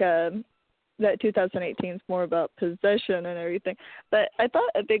like that 2018 is more about possession and everything, but I thought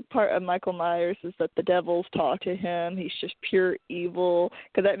a big part of Michael Myers is that the devils talk to him. He's just pure evil.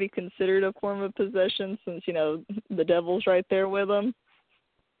 Could that be considered a form of possession since the devil's right there with him?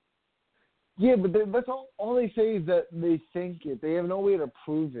 Yeah, but that's all they say is that they think it. They have no way to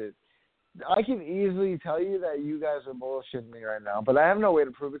prove it. I can easily tell you that you guys are bullshitting me right now, but I have no way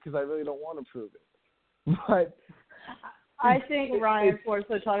to prove it because I really don't want to prove it. But I think Ryan's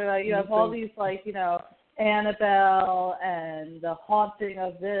also talking about you have all these Annabelle and the haunting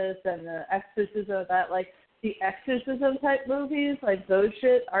of this and the exorcism of that, like the exorcism type movies, like those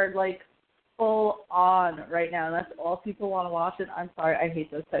shit are like full on right now, and that's all people want to watch. And I'm sorry, I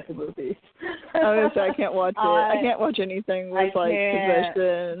hate those type of movies. I can't watch it. I can't watch anything with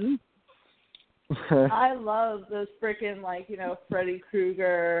possession. I love those freaking Freddy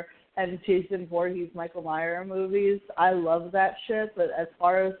Krueger and Jason Voorhees, Michael Myers movies. I love that shit. But as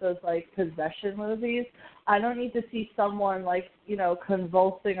far as those possession movies, I don't need to see someone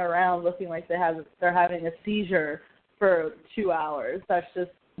convulsing around, looking like they're having a seizure for 2 hours. That's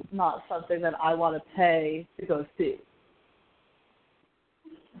just not something that I want to pay to go see.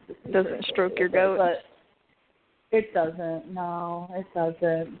 Doesn't stroke your goat. But it doesn't. No, it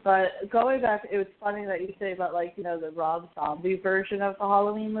doesn't. But going back, it was funny that you say about the Rob Zombie version of the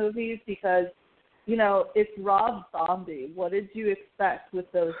Halloween movies because, it's Rob Zombie. What did you expect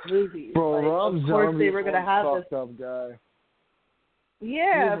with those movies? Bro, Rob of course Zombie they were going to have this up guy.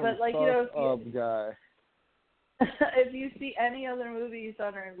 Yeah, but guy. If you see any other movies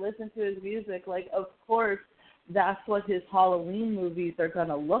on or listen to his music, of course that's what his Halloween movies are going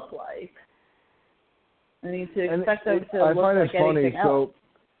to look like. I mean, to expect them to look like anything else. So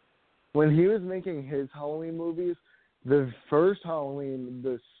when he was making his Halloween movies, the first Halloween,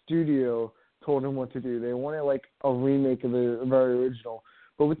 the studio told him what to do. They wanted a remake of the very original.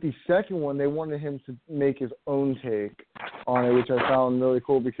 But with the second one, they wanted him to make his own take on it, which I found really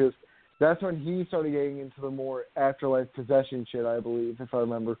cool because that's when he started getting into the more afterlife possession shit, I believe, if I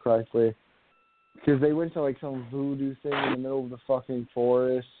remember correctly. Because they went to some voodoo thing in the middle of the fucking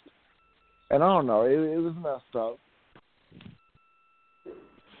forest. And I don't know, it was messed up.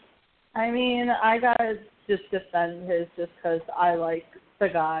 I mean, I gotta just defend his just because I like the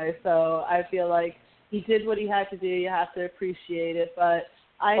guy. So I feel like he did what he had to do. You have to appreciate it. But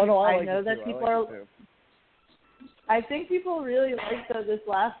I know that people are. I think people really liked this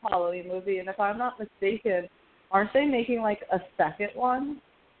last Halloween movie, and if I'm not mistaken, aren't they making a second one?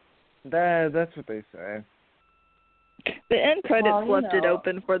 That's what they say. The end credits left it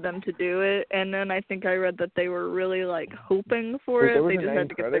open for them to do it, and then I think I read that they were really hoping for it. They just had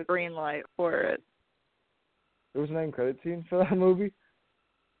to get the green light for it. There was an end credit scene for that movie?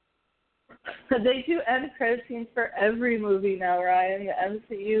 They do end credit scenes for every movie now, Ryan.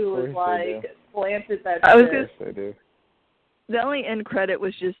 The MCU was planted that shit. They do. The only end credit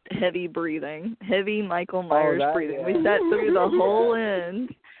was just heavy breathing. Heavy Michael Myers breathing. Yeah. We sat through the whole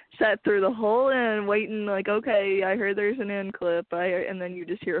end. Waiting okay, I heard there's an end clip, and then you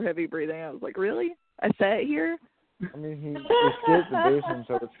just hear heavy breathing. I was like, really? I sat here? I mean, he escaped the basement,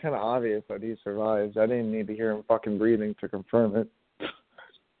 so it's kind of obvious that he survived. I didn't need to hear him fucking breathing to confirm it.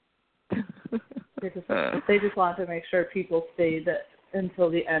 They just want to make sure people stayed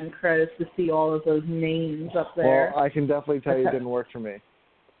until the end credits to see all of those names up there. Well, I can definitely tell you it didn't work for me.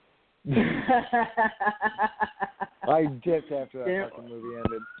 I dipped after that fucking movie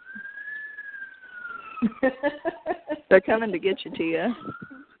ended. They're coming to get you, Tia.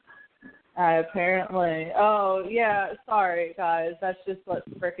 Apparently. Oh, yeah, sorry, guys. That's just what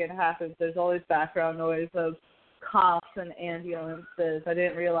frickin' happens. There's always background noise of cops and ambulances. I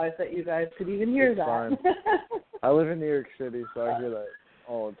didn't realize that you guys could even hear that. Fine. I live in New York City, so I hear that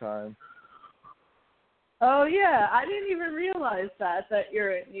all the time. Oh, yeah. I didn't even realize that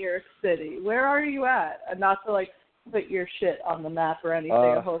you're in New York City. Where are you at? Not to, put your shit on the map or anything.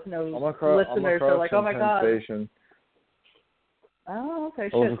 I hope no listeners are like, oh my god. Station. Oh, okay,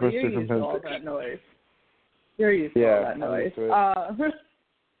 shit. So you're used to all that noise. You're used to all that noise.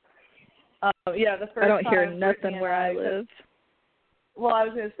 Yeah, the first I don't hear time nothing Brittany where I live. Well, I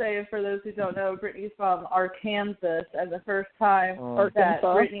was going to say, for those who don't know, Brittany's from Arkansas, and the first time that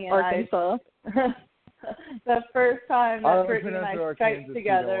Brittany and Arkansas. The first time that Brittany and I Skyped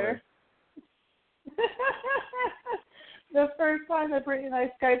together. The first time that Brittany and I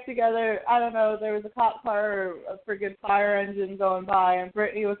Skyped together, I don't know, there was a cop car or a friggin' fire engine going by, and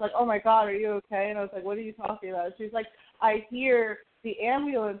Brittany was like, oh my god, are you okay? And I was like, what are you talking about? She's like, I hear the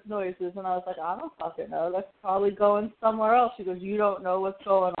ambulance noises, and I was like, I don't fucking know. That's probably going somewhere else. She goes, you don't know what's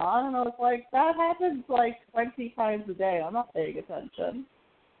going on? And I was like, that happens like 20 times a day. I'm not paying attention.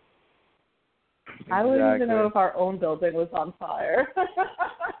 Exactly. I wouldn't even know if our own building was on fire.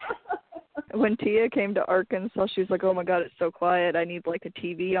 When Tia came to Arkansas, she was like, oh my god, it's so quiet. I need like a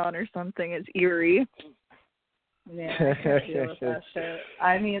TV on or something. It's eerie. Yeah, I can't deal with that shit.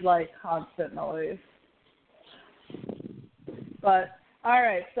 I need like constant noise. But, all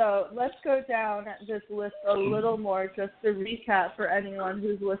right, so let's go down this list a little more just to recap for anyone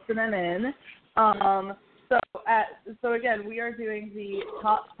who's listening in. So again, we are doing the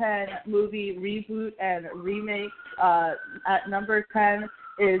top 10 movie reboot and remakes. At number 10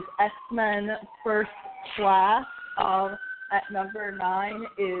 is X-Men First Class. At number 9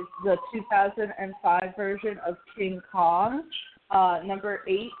 is the 2005 version of King Kong. Number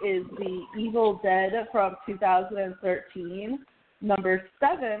 8 is The Evil Dead from 2013. Number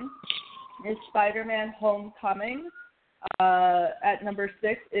 7 is Spider-Man Homecoming. At number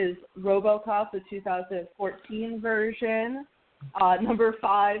 6 is RoboCop, the 2014 version. Number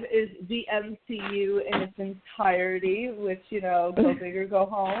 5 is the MCU in its entirety, which, you know, go big or go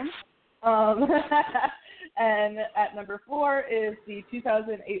home. And at number 4 is the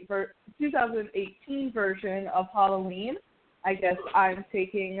 2018 version of Halloween. I guess I'm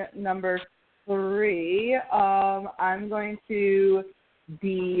taking number 3. I'm going to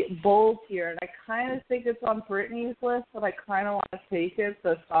be bold here, and I kind of think it's on Brittany's list, but I kind of want to take it,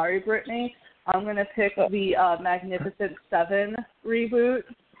 so sorry, Brittany. I'm going to pick the Magnificent Seven reboot.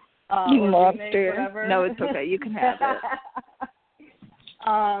 You monster. Remake, whatever. No, it's okay. You can have it.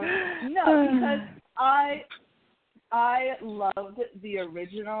 No, because I loved the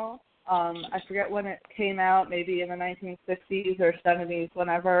original. I forget when it came out, maybe in the 1960s or 70s,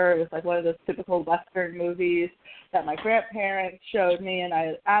 whenever. It was like one of those typical Western movies that my grandparents showed me, and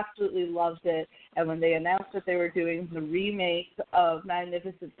I absolutely loved it. And when they announced that they were doing the remake of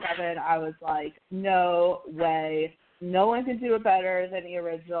Magnificent Seven, I was like, no way. No one can do it better than the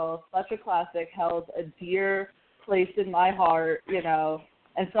original. Such a classic, held a dear place in my heart, you know.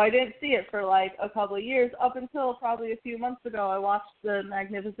 And so I didn't see it for like a couple of years, up until probably a few months ago. I watched the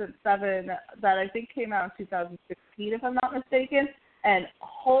Magnificent Seven that I think came out in 2016, if I'm not mistaken. And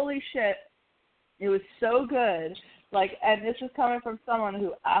holy shit, it was so good. Like, and this is coming from someone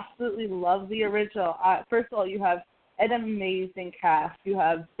who absolutely loved the original. First of all, you have an amazing cast. You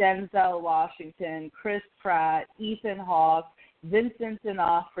have Denzel Washington, Chris Pratt, Ethan Hawke, Vincent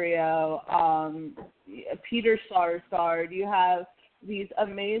D'Onofrio, Peter Sarsgaard. You have these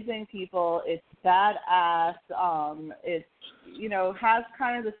amazing people. It's badass. It's, you know, has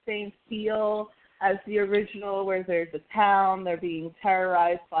kind of the same feel as the original, where there's a town, they're being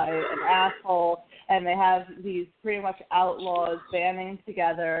terrorized by an asshole, and they have these pretty much outlaws banding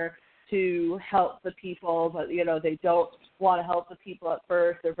together to help the people, but, you know, they don't want to help the people at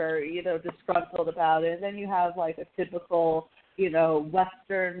first. They're very, you know, disgruntled about it. And then you have, like, a typical, you know,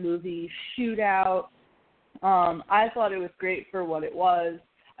 Western movie shootout. I thought it was great for what it was.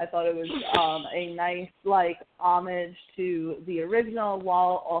 I thought it was a nice, like, homage to the original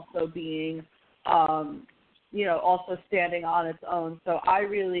while also being, you know, also standing on its own. So I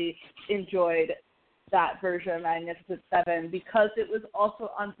really enjoyed that version of Magnificent Seven. Because it was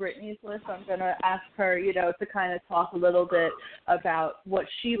also on Brittany's list, I'm going to ask her, you know, to kind of talk a little bit about what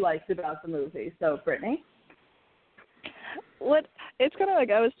she liked about the movie. So, Brittany? What it's kind of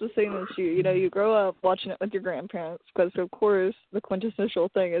like I was just saying this to you. You know, you grow up watching it with your grandparents because, of course, the quintessential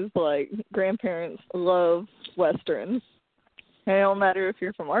thing is like grandparents love westerns. And it don't matter if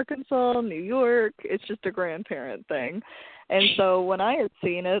you're from Arkansas, New York. It's just a grandparent thing. And so when I had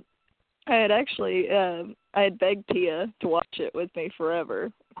seen it, I had actually I had begged Tia to watch it with me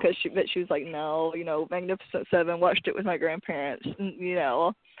forever because she was like, no, you know, Magnificent Seven. Watched it with my grandparents. You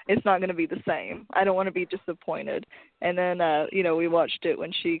know, it's not going to be the same. I don't want to be disappointed. And then, you know, we watched it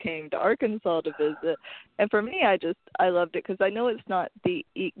when she came to Arkansas to visit. And for me, I loved it because I know it's not the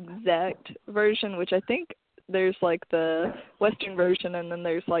exact version, which I think there's like the Western version, and then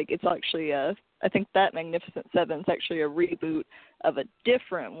there's like it's actually I think that Magnificent Seven is actually a reboot of a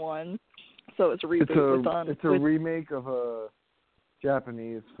different one. So it's a reboot. It's a remake of a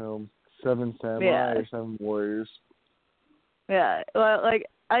Japanese film, Seven Samurai or Seven Warriors. Yeah, well, like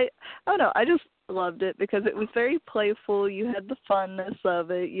I don't know. I just loved it because it was very playful. You had the funness of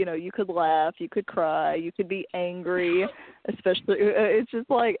it. You know, you could laugh, you could cry, you could be angry. Especially, it's just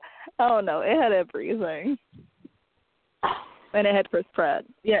like I don't know. It had everything, and it had Chris Pratt.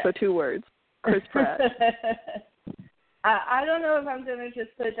 Yeah. So 2 words, Chris Pratt. I don't know if I'm gonna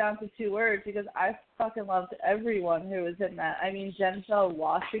just put it down to 2 words because I fucking loved everyone who was in that. I mean, Denzel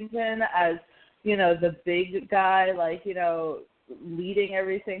Washington as the big guy, like leading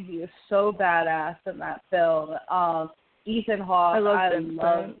everything. He was so badass in that film. Ethan Hawke. I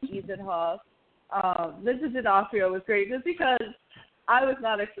love Ethan Hawke. Vincent D'Onofrio was great just because I was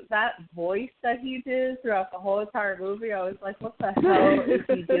not that voice that he did throughout the whole entire movie. I was like, what the hell is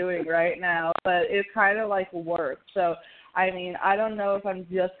he doing right now? But it kind of like worked. So, I mean, I don't know if I'm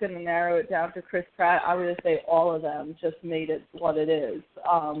just going to narrow it down to Chris Pratt. I'm going to say all of them just made it what it is.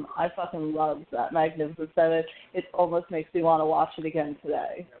 I fucking loved that Magnificent Seven. It almost makes me want to watch it again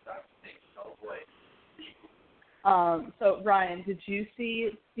today. So, Ryan, did you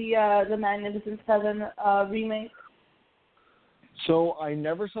see the Magnificent Seven remake? So I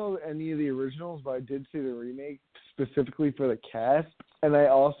never saw any of the originals, but I did see the remake specifically for the cast. And I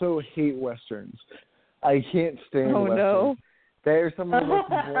also hate Westerns. I can't stand Westerns. No. They are some of the most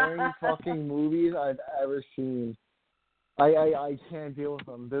boring fucking movies I've ever seen. I can't deal with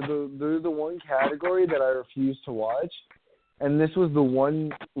them. They're the one category that I refuse to watch. And this was the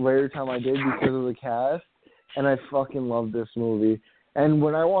one rare time I did because of the cast. And I fucking loved this movie. And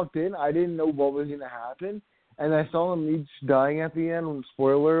when I walked in, I didn't know what was going to happen. And I saw them each dying at the end.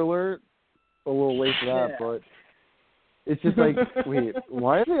 Spoiler alert. A little late for that, but it's just like, wait,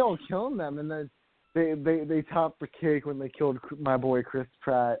 why are they all killing them? And then they topped the cake when they killed my boy Chris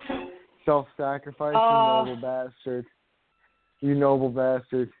Pratt. Self-sacrifice, you noble bastard. You noble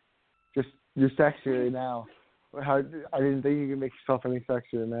bastard. You're sexier now. I didn't think you could make yourself any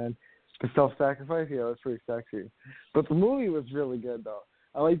sexier, man. The self-sacrifice, yeah, that's pretty sexy. But the movie was really good, though.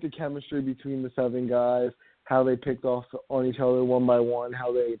 I like the chemistry between the 7 guys, how they picked off on each other one by one,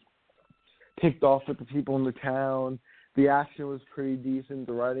 how they picked off at the people in the town. The action was pretty decent.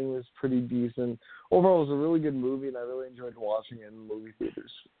 The writing was pretty decent. Overall, it was a really good movie, and I really enjoyed watching it in the movie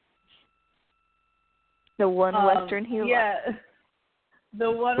theaters. The one Western he yeah,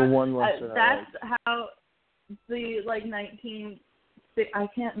 the one Western. That's how the I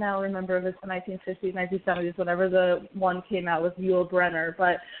can't now remember if it's the 1950s, 1970s, whenever the one came out with Yul Brynner.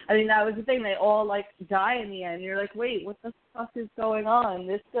 But, I mean, that was the thing. They all, die in the end. You're like, wait, what the fuck is going on?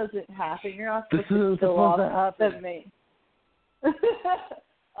 This doesn't happen. You're not supposed to kill off me.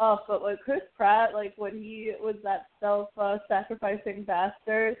 But with Chris Pratt, when he was that self-sacrificing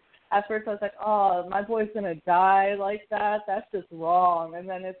bastard, at first I was like, oh, my boy's going to die like that? That's just wrong. And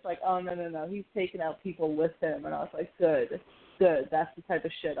then it's like, oh, no. He's taking out people with him. And I was like, good. That's the type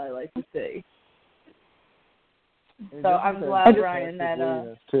of shit I like to see. So I'm glad, Ryan,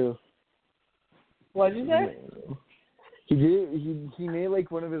 that too. What did you say? He made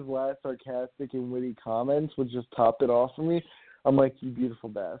one of his last sarcastic and witty comments, which just topped it off for me. I'm like, you beautiful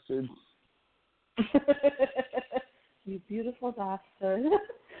bastard. You beautiful bastard.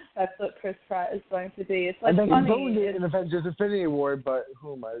 That's what Chris Pratt is going to be. It's funny. He's going to an Avengers Infinity War, but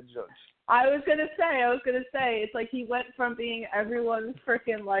who am I to judge? I was gonna say, it's like he went from being everyone's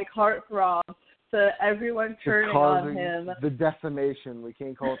freaking heartthrob to everyone turning on him. The decimation. We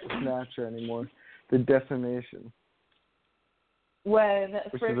can't call it the snatcher anymore. The decimation. When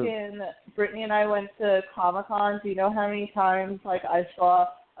freaking Brittany and I went to Comic-Con, do you know how many times I saw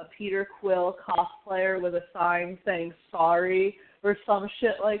a Peter Quill cosplayer with a sign saying sorry or some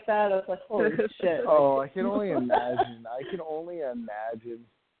shit like that? I was like, holy shit. Oh, I can only imagine.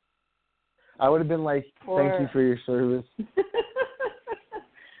 I would have been like, thank you for your service.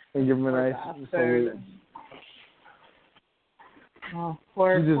 And give him a nice salute. Oh,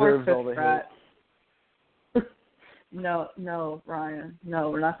 poor Chris all the Pratt. No, Ryan. No,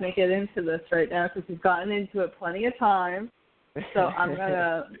 we're not going to get into this right now because we've gotten into it plenty of times. So I'm going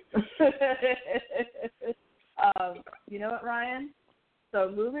to... you know what, Ryan? So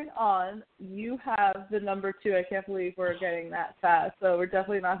moving on, you have the number 2. I can't believe we're getting that fast. So we're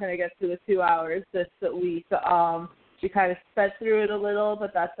definitely not going to get to the 2 hours this week. We kind of sped through it a little,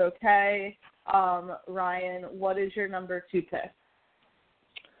 but that's okay. Ryan, what is your number 2 pick?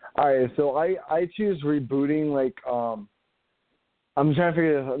 All right, so I choose rebooting I'm trying to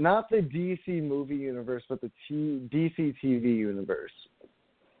figure this out. Not the DC movie universe, but the DC TV universe.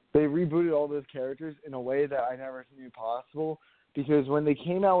 They rebooted all those characters in a way that I never knew possible. Because when they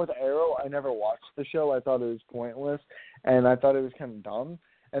came out with Arrow, I never watched the show. I thought it was pointless, and I thought it was kind of dumb.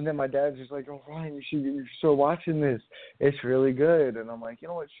 And then my dad's just like, "Oh, Ryan, you should start watching this. It's really good." And I'm like, "You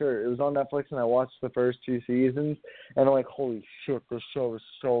know what? Sure." It was on Netflix, and I watched the first 2 seasons, and I'm like, "Holy shit, this show is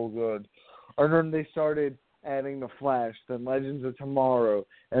so good." And then they started adding The Flash, then Legends of Tomorrow,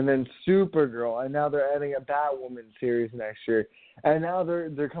 and then Supergirl, and now they're adding a Batwoman series next year. And now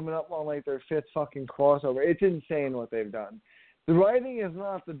they're coming up on like their 5th fucking crossover. It's insane what they've done. The writing is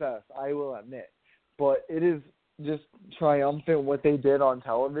not the best, I will admit, but it is just triumphant what they did on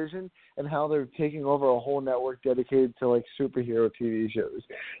television and how they're taking over a whole network dedicated to like superhero TV shows.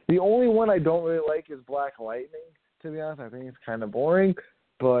 The only one I don't really like is Black Lightning, to be honest. I think it's kind of boring,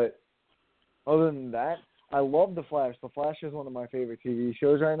 but other than that, I love The Flash. The Flash is one of my favorite TV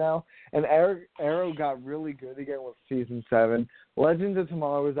shows right now. And Arrow got really good again with season 7. Legends of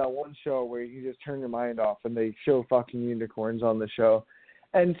Tomorrow is that one show where you just turn your mind off and they show fucking unicorns on the show.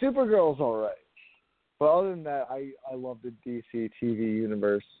 And Supergirl's all right. But other than that, I love the DC TV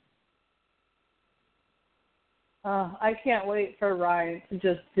universe. I can't wait for Ryan to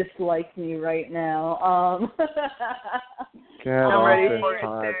just dislike me right now. I'm ready for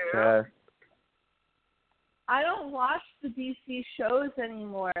it too. I don't watch the DC shows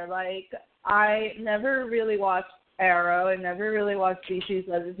anymore. Like, I never really watched Arrow. I never really watched DC's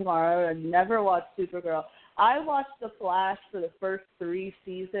Legends of Tomorrow. I never watched Supergirl. I watched The Flash for the first 3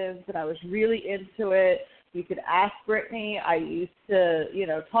 seasons, and I was really into it. You could ask Brittany. I used to,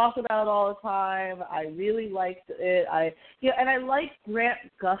 talk about it all the time. I really liked it. And I liked Grant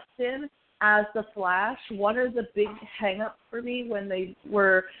Gustin as the Flash. One of the big hang-ups for me when they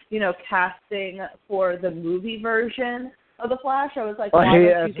were, casting for the movie version of the Flash, I was like, why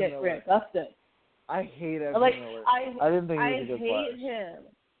don't you get Grant Gustin? I hate Ezra Miller. I didn't think he was a good Flash. I hate him.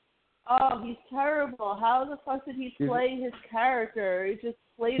 Oh, he's terrible. How the fuck did he play his character? He just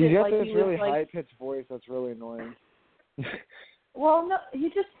played it like he was He's got this really high-pitched voice that's really annoying. Well, no, he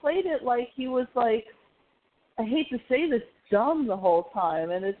just played it like he was like, I hate to say this, dumb the whole time.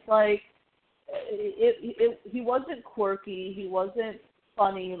 And it's like, he wasn't quirky. He wasn't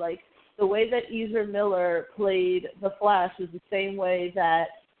funny. Like, the way that Ezra Miller played the Flash is the same way that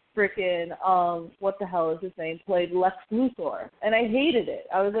frickin' what the hell is his name, played Lex Luthor. And I hated it.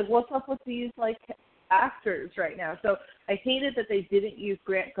 I was like, what's up with these, like, actors right now? So I hated that they didn't use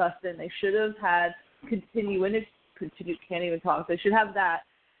Grant Gustin. They should have had can't even talk. They should have that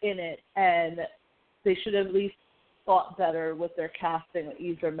in it, and they should have at least thought better with their casting with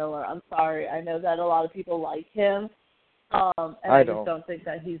Ezra Miller. I'm sorry. I know that a lot of people like him, and I just don't think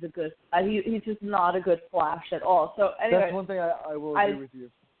that he's a good he's just not a good Flash at all. So anyway, that's one thing I will agree with you,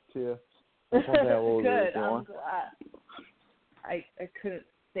 Tia. That's one thing I will agree with you on. I'm glad. I couldn't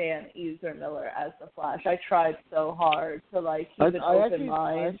stand Ezra Miller as the Flash. I tried so hard to keep an open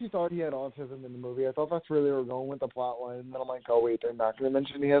mind. I actually thought he had autism in the movie. I thought that's where they were going with the plot line, and then I'm like, oh wait, they're not going to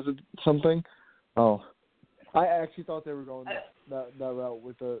mention he has something. Oh, I actually thought they were going that route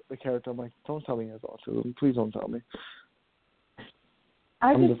with the character. I'm like, don't tell me he has autism. Please don't tell me.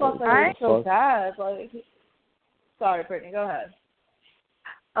 I just thought that was so bad. Sorry, Brittany, go ahead.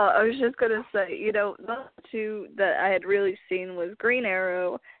 I was just going to say, the 2 that I had really seen was Green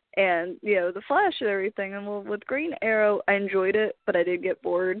Arrow and, The Flash and everything. And with Green Arrow, I enjoyed it, but I did get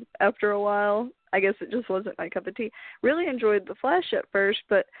bored after a while. I guess it just wasn't my cup of tea. Really enjoyed The Flash at first,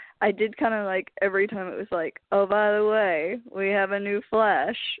 but I did kind of every time it was like, oh, by the way, we have a new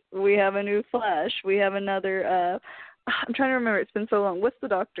Flash. We have a new Flash. We have another, I'm trying to remember. It's been so long. What's the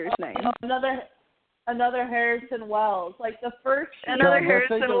doctor's name? Another Harrison Wells. The first another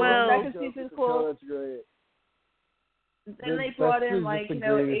Harrison Wells. Second season's cool. That's great. Then they brought in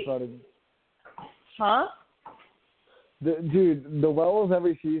Huh? Dude, the Wells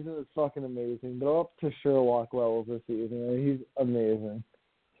every season is fucking amazing. They're up to Sherlock Wells this season. He's amazing.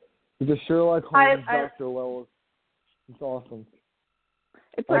 The Sherlock Holmes Dr. Wells. It's awesome.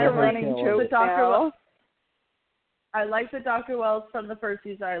 It's like a running joke now. I like the Dr. Wells from the first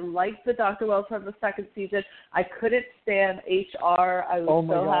season. I like the Dr. Wells from the second season. I couldn't stand HR. I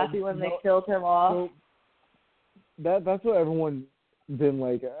was happy when they killed him off. So that's what everyone didn't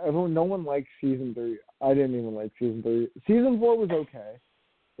like. No one liked season 3. I didn't even like season 3. Season 4 was okay,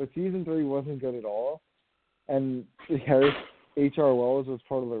 but season 3 wasn't good at all. And H.R. Wells was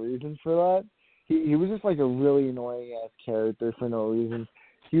part of the reason for that. He was just a really annoying ass character for no reason.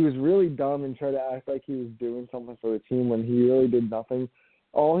 He was really dumb and tried to act like he was doing something for the team when he really did nothing.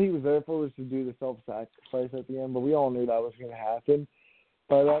 all he was there for was to do the self-sacrifice at the end, but we all knew that was going to happen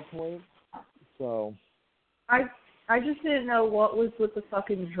by that point. So I just didn't know what was with the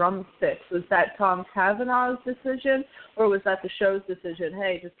fucking drumsticks. Was that Tom Cavanaugh's decision, or was that the show's decision?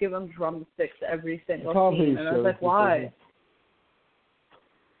 Hey, just give him drumsticks every single scene. And I was like, why?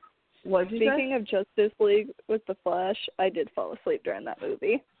 What'd you say? Speaking of Justice League with the Flash, I did fall asleep during that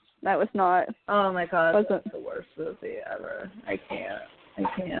movie. That was not. Oh my god, that's the worst movie ever. I can't.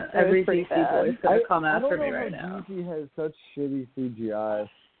 Every DC boy's gonna come after me right now. DC has such shitty CGI.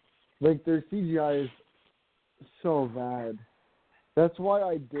 Like, their CGI is so bad. That's why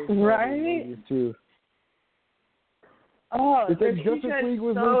I did movies too. Oh, it's like Justice League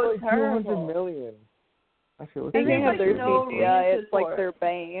was so like $200 million. I feel like speaking of their CGI, it's like their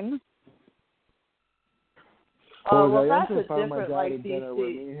bane. Oh, well, that's a my different dad at dinner where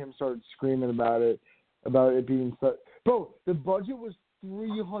me and him started screaming about it being so. Bro, the budget was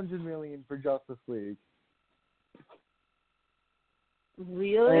 $300 million for Justice League.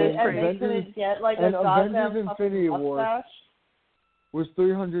 Really? And they couldn't get like a goddamn Avengers Infinity War was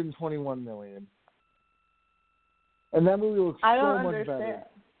 $321 million. And that movie looks so much better.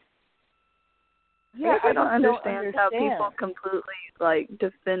 Yeah, I don't understand how people completely like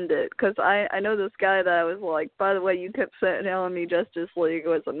defend it, because I know this guy that I was like, by the way, you kept telling me Justice League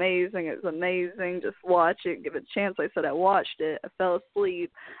was amazing, just watch it, give it a chance. I said I watched it, I fell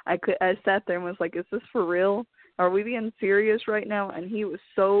asleep, I sat there and was like, is this for real? Are we being serious right now? And he was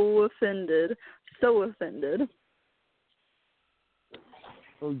so offended. Oh,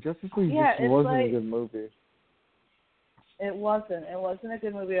 Justice League just wasn't a good movie. It wasn't a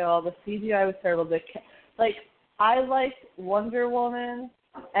good movie at all. The CGI was terrible. I liked Wonder Woman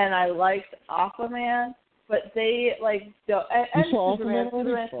and I liked Aquaman, but they don't. And Superman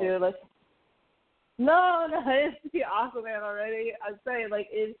too. No, I didn't see Aquaman already. I'm saying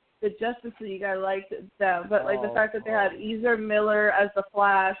in the Justice League, I liked them, but the fact that they had Ezra Miller as the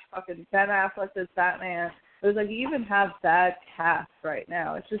Flash, fucking Ben Affleck as Batman, it was you even have bad cast right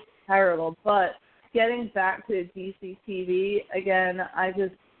now. It's just terrible. But getting back to DC TV again, I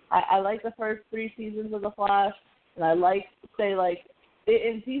like the first 3 seasons of the Flash, and I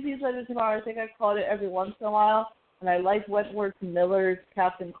in DC's Legends of Tomorrow, I think I called it every once in a while, and I like Wentworth Miller's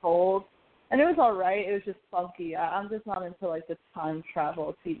Captain Cold. And it was all right. It was just funky. I'm just not into the time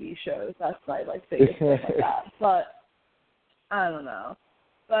travel TV shows. That's my biggest thing with that. But I don't know.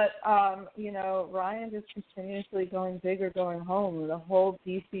 But Ryan just continuously going big or going home with the whole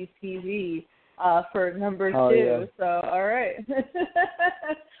DC TV for number 2. Yeah. So all right.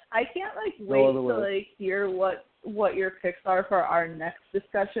 I can't wait to hear what your picks are for our next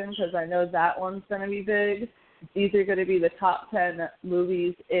discussion, because I know that one's going to be big. These are going to be the top 10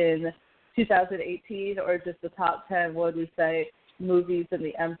 movies in 2018, or just the top 10, what would we say, movies in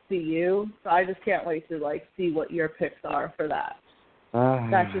the MCU. So I just can't wait to see what your picks are for that.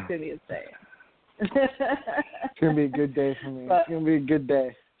 That's just going to be insane. It's going to be a good day for me. It's going to be a good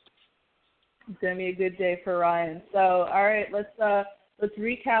day. It's going to be a good day for Ryan. So, all right, let's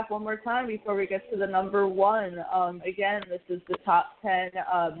recap one more time before we get to the number 1. Again, this is the top 10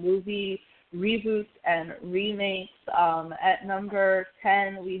 movie reboots and remakes. At number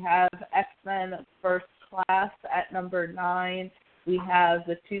 10, we have X-Men First Class. At number 9, we have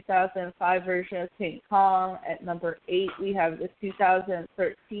the 2005 version of King Kong. At number 8, we have the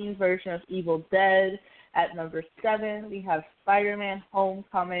 2013 version of Evil Dead. At number 7, we have Spider-Man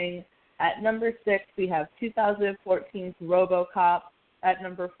Homecoming. At number 6, we have 2014's RoboCop. At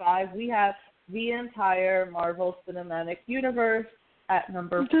number 5, we have the entire Marvel Cinematic Universe. At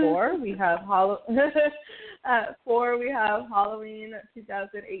number 4, we have At 4, we have Halloween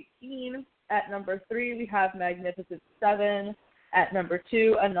 2018. At number 3, we have Magnificent 7. At number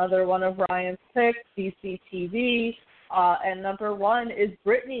 2, another one of Ryan's picks, DC TV. And number 1 is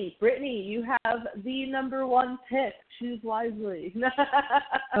Brittany. Brittany, you have the number 1 pick. Choose wisely.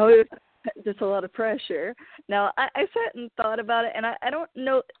 Oh, just a lot of pressure. Now, I sat and thought about it, and I don't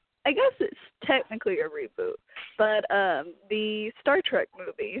know. I guess it's technically a reboot, but the Star Trek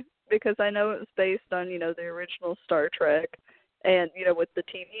movie, because I know it was based on, the original Star Trek and, with the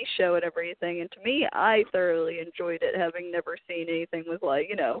TV show and everything. And to me, I thoroughly enjoyed it, having never seen anything with,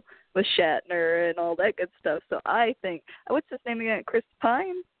 with Shatner and all that good stuff. So I think, what's his name again? Chris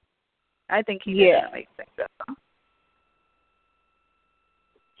Pine? I think he did an amazing job.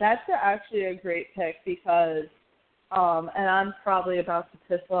 That's actually a great pick because, and I'm probably about to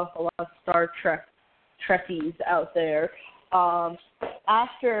piss off a lot of Star Trek Trekkies out there.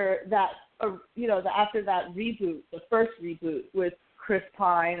 After that, after that reboot, the first reboot with Chris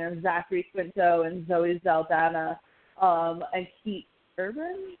Pine and Zachary Quinto and Zoe Saldana, and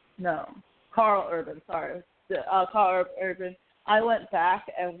Urban? No. Carl Urban, sorry. Carl Urban. I went back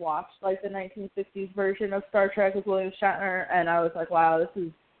and watched like the 1960s version of Star Trek with William Shatner, and I was like, wow, this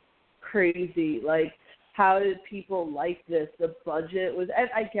is crazy. Like, how did people like this? The budget was, and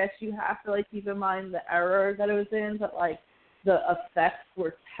I guess you have to like keep in mind the era that it was in, but like the effects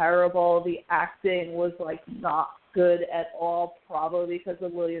were terrible. The acting was like not good at all, probably because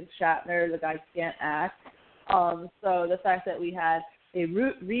of William Shatner. The guy can't act. So the fact that we had a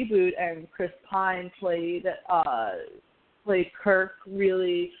reboot and Chris Pine played Kirk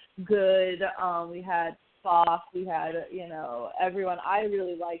really good. We had Spock. We had, everyone. I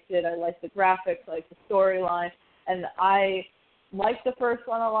really liked it. I liked the graphics, I liked the storyline, and I liked the first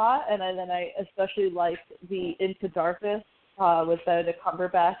one a lot. And then I especially liked the Into Darkness with Benedict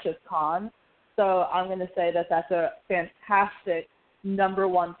Cumberbatch as Khan. So I'm going to say that that's a fantastic number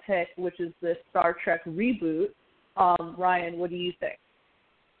one pick, which is the Star Trek reboot. Ryan, what do you think?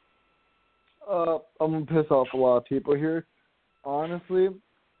 I'm going to piss off a lot of people here. Honestly,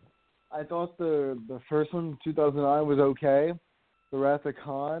 I thought the first one, 2009, was okay. The Wrath of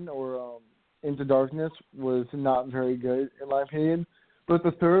Khan, or Into Darkness, was not very good, in my opinion. But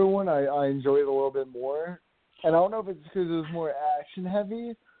the third one, I enjoyed a little bit more. And I don't know if it's because it was more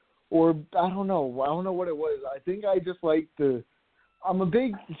action-heavy, or I don't know. I don't know what it was. I think I just like I'm a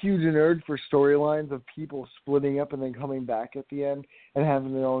huge nerd for storylines of people splitting up and then coming back at the end and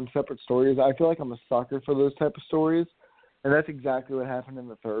having their own separate stories. I feel like I'm a sucker for those type of stories, and that's exactly what happened in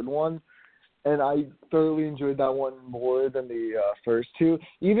the third one. And I thoroughly enjoyed that one more than the first two.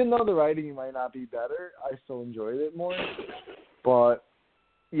 Even though the writing might not be better, I still enjoyed it more. But,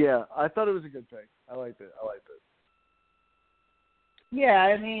 yeah, I thought it was a good pick. I liked it. Yeah,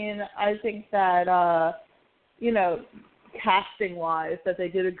 I mean, I think that, casting-wise, that they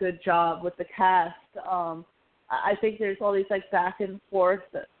did a good job with the cast. I think there's all these, like, back and forth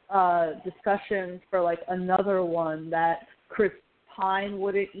discussions for, like, another one that Chris Pine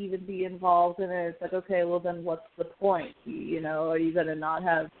wouldn't even be involved in it. It's like, okay, well, then what's the point? Are you going to not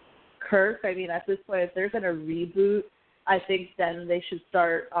have Kirk? I mean, at this point, if they're going to reboot, I think then they should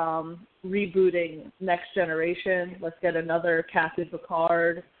start rebooting Next Generation. Let's get another Captain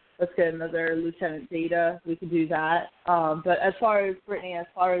Picard. Let's get another Lieutenant Data. We can do that. But as far as Brittany, as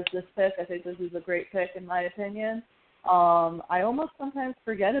far as this pick, I think this is a great pick in my opinion. I almost sometimes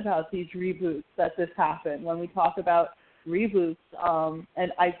forget about these reboots that this happened when we talk about reboots.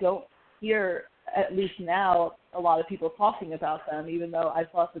 And I don't hear, at least now, a lot of people talking about them, even though I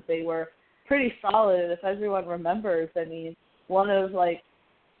thought that they were pretty solid. If everyone remembers, I mean, one of like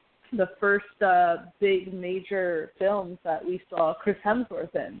the first big major films that we saw Chris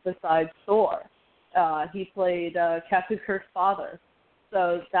Hemsworth in, besides Thor, he played Captain Kirk's father.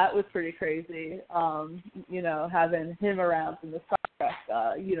 So that was pretty crazy, having him around in the Star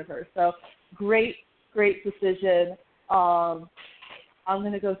Trek universe. So great decision. I'm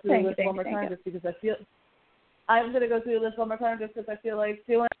going to go through the list one more time just because I feel. I'm going to go through the list one more time just because I feel like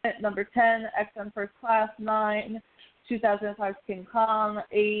doing it. Number 10, X-Men First Class. 9, 2005's King Kong.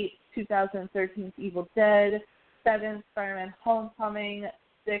 8, 2013's Evil Dead. 7, Spider-Man Homecoming.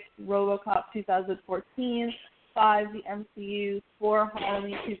 6, RoboCop 2014. 5, the MCU. 4,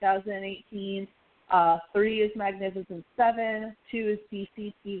 Halloween 2018. 3 is Magnificent 7. 2 is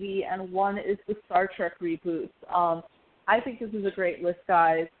DC TV. And 1 is the Star Trek reboots. I think this is a great list,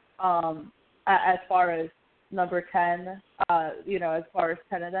 guys. As far as number 10, as far as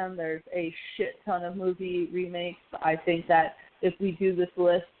 10 of them, there's a shit ton of movie remakes. I think that if we do this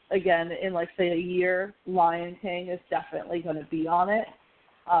list again in, like, say, a year, Lion King is definitely going to be on it,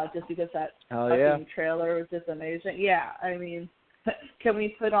 just because that fucking trailer was just amazing. Yeah, I mean, can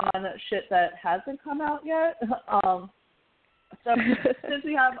we put on shit that hasn't come out yet? So since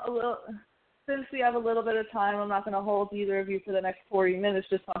we have a little bit of time, I'm not going to hold either of you for the next 40 minutes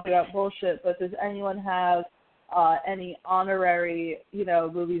just talking about bullshit, but does anyone have any honorary,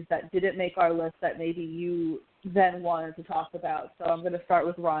 movies that didn't make our list that maybe you then wanted to talk about? So I'm going to start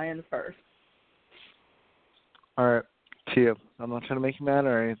with Ryan first. All right, Tia, I'm not trying to make you mad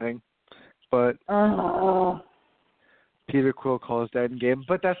or anything, but Peter Quill calls dead in game,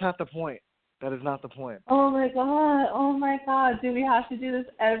 but that's not the point. That is not the point. Oh my god! Do we have to do this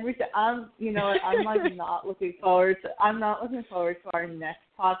every time? I'm like not looking forward to. I'm not looking forward to our next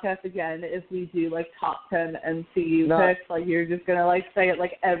podcast again if we do like top 10 MCU picks. Like you're just gonna like say it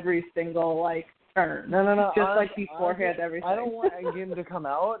like every single like turn. No. Just like beforehand everything. I don't want Endgame to come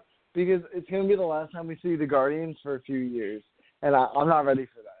out because it's gonna be the last time we see the Guardians for a few years, and I'm not ready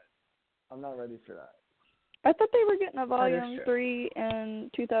for that. I thought they were getting a volume 3 in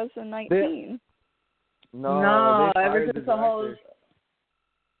 2019. No, ever since the whole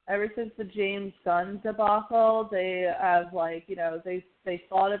ever since the James Gunn debacle, they have like, you know, they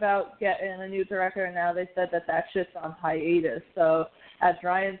thought about getting a new director, and now they said that shit's on hiatus. So as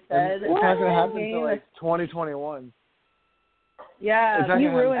Ryan said, it's not going to happen until like 2021. Yeah, you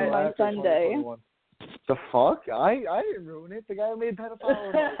ruined my Sunday. The fuck? I didn't ruin it. The guy who made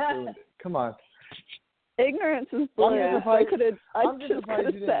Pedophile ruined it. Come on. Ignorance is bliss. I should have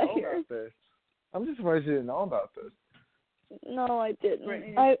sat here. I'm just surprised you didn't know about this. No, I didn't.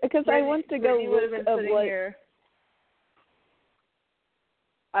 Because I went to go look been of what. Here.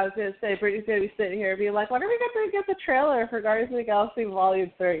 I was gonna say Brittany's gonna be sitting here and be like, "When are we gonna get the trailer for Guardians of the Galaxy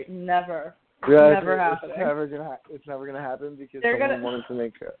Volume 3?" Never. Yeah, never happening. It's never gonna happen because they're someone wanted to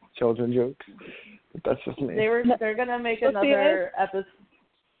make children jokes. But that's just me. They're gonna make another episode.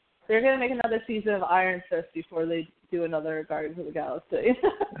 They're gonna make another season of Iron Fist before they do another Guardians of the Galaxy.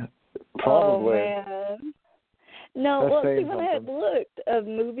 Probably. Oh man. No, That's well, see, when I had looked of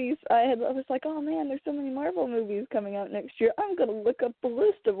movies, I was like, oh man, there's so many Marvel movies coming out next year. I'm gonna look up the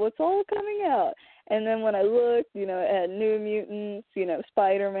list of what's all coming out. And then when I looked, you know, it had New Mutants, you know,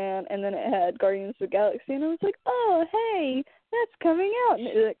 Spider-Man, and then it had Guardians of the Galaxy, and I was like, oh hey, that's coming out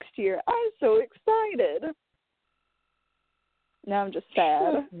next year. I'm so excited. Now I'm just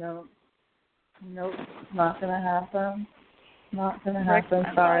sad. Nope, not gonna happen. Not gonna happen.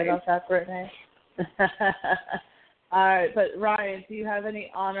 Sorry about that, Brittany. All right, but Ryan, do you have any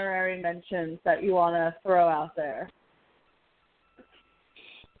honorary mentions that you want to throw out there?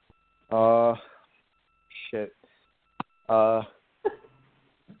 Shit.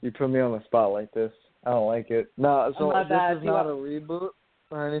 You put me on the spot like this. I don't like it. No, so this is not a reboot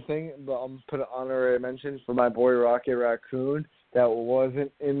or anything, but I'm put an honorary mention for my boy Rocket Raccoon that wasn't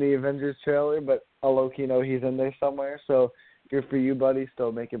in the Avengers trailer, but I low-key know he's in there somewhere. So good for you, buddy.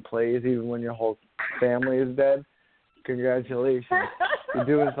 Still making plays even when your whole family is dead. Congratulations. You're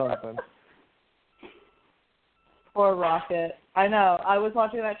doing something. Poor Rocket. I know. I was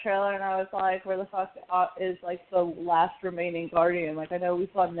watching that trailer and I was like, where the fuck is like the last remaining Guardian? Like, I know we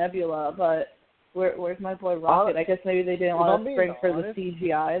saw Nebula, but where's my boy Rocket? I guess maybe they didn't want to spring for the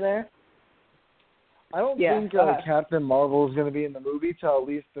CGI there. I don't think Captain Marvel is going to be in the movie till at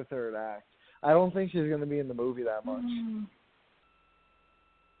least the third act. I don't think she's going to be in the movie that much.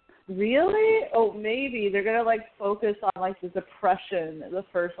 Really? Oh, maybe they're gonna like focus on like the depression the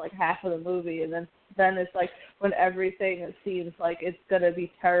first like half of the movie, and then it's like when everything seems like it's gonna be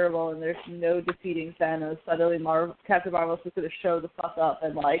terrible and there's no defeating Thanos. Suddenly, Captain Marvel's just gonna show the fuck up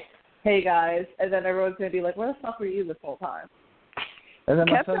and like, hey guys, and then everyone's gonna be like, where the fuck were you this whole time? And then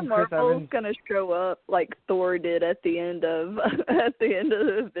Captain Marvel's gonna show up like Thor did at the end of the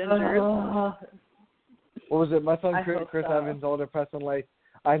Avengers. What was it? My son Chris Evans all depressed and like,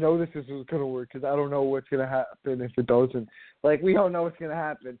 I know this is going to work because I don't know what's going to happen if it doesn't. Like, we don't know what's going to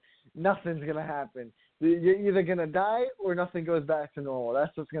happen. Nothing's going to happen. You're either going to die or nothing goes back to normal.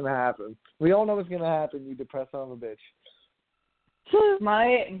 That's what's going to happen. We all know what's going to happen, you depressed son of a bitch.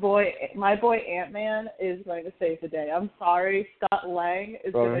 My boy Ant-Man is going to save the day. I'm sorry. Scott Lang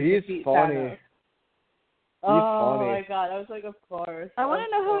is going to defeat Thanos. Oh, funny. My God. I was like, of course. I want to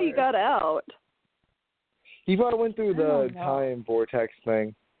know how he got out. He probably went through the time vortex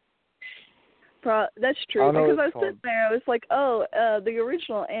thing. That's true. Because I was sitting there, I was like, the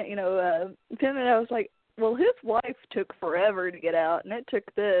original, you know, Tim, and I was like, well, his wife took forever to get out, and it took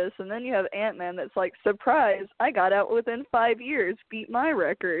this. And then you have Ant-Man that's like, surprise, I got out within 5 years, beat my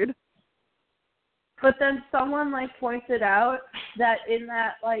record. But then someone, like, pointed out that in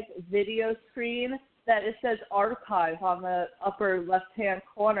that, like, video screen that it says archive on the upper left-hand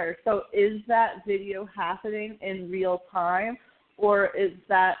corner. So is that video happening in real time, or is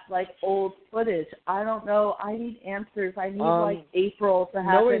that, like, old footage? I don't know. I need answers. I need, like, April to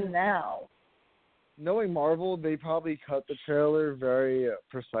happen now. Knowing Marvel, they probably cut the trailer very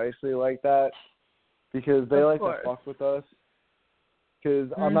precisely like that because they like to fuck with us.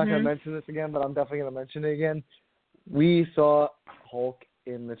 Because I'm not going to mention this again, but I'm definitely going to mention it again. We saw Hulk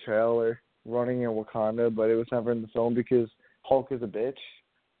in the trailer running in Wakanda, but it was never in the film because Hulk is a bitch,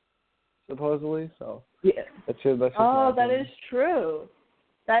 supposedly. So yeah, that is true.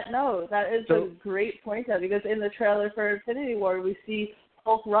 That is a great point out because in the trailer for Infinity War we see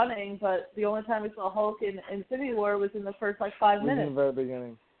Hulk running, but the only time we saw Hulk in Infinity War was in the first like 5 minutes. In the very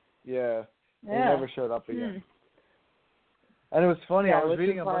beginning. Yeah. He never showed up again. And it was funny. I was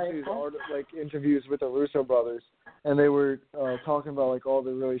reading a bunch of these interviews with the Russo brothers, and they were talking about like all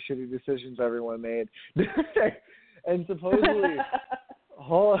the really shitty decisions everyone made. And supposedly,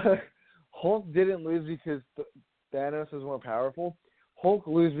 Hulk didn't lose because Thanos was more powerful. Hulk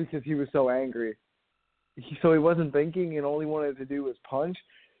lose because he was so angry. So he wasn't thinking, and all he wanted to do was punch.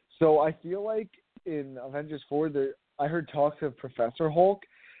 So I feel like in Avengers 4, I heard talks of Professor Hulk,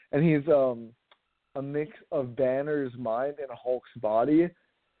 and he's a mix of Banner's mind and Hulk's body.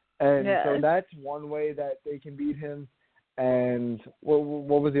 And so that's one way that they can beat him. And what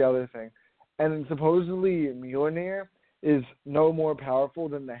was the other thing? And supposedly Mjolnir is no more powerful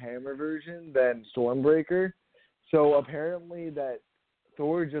than the hammer version than Stormbreaker. So apparently that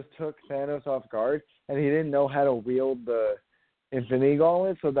Thor just took Thanos off guard, and he didn't know how to wield the Infinity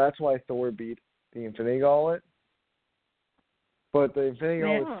Gauntlet, so that's why Thor beat the Infinity Gauntlet. But the Infinity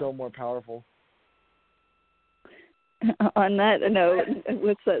Gauntlet is still more powerful. On that note,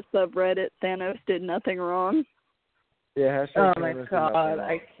 what's that subreddit? Thanos did nothing wrong. Yeah. Oh my God,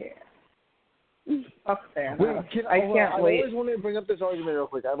 I can't. Fuck Thanos. Wait, I can't wait. I've always wanted to bring up this argument real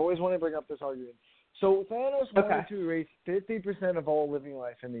quick. So Thanos wanted to erase 50% of all living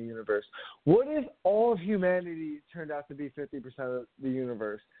life in the universe. What if all of humanity turned out to be 50% of the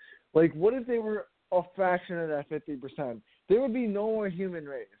universe? Like, what if they were a fraction of that 50%? There would be no more human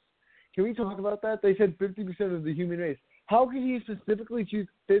race. Can we talk about that? They said 50% of the human race. How could he specifically choose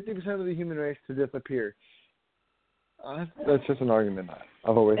 50% of the human race to disappear? That's just an argument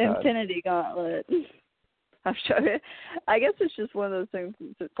I've always had. Infinity Gauntlet. I'm sure. I guess it's just one of those things.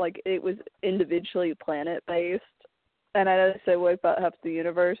 It's like it was individually planet-based. And I know they say wipe out half the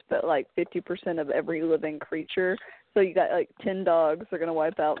universe, but like 50% of every living creature. So you got like 10 dogs are going to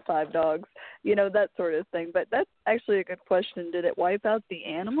wipe out 5 dogs. You know, that sort of thing. But that's actually a good question. Did it wipe out the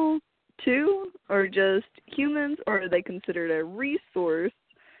animal too, or just humans, or are they considered a resource?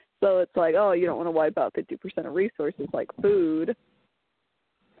 So it's like, oh, you don't want to wipe out 50% of resources like food.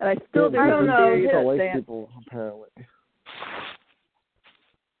 And I still don't know. White people, apparently.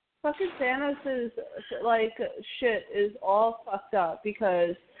 Fucking Thanos' like shit is all fucked up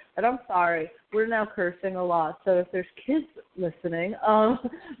because, and I'm sorry, we're now cursing a lot. So if there's kids listening,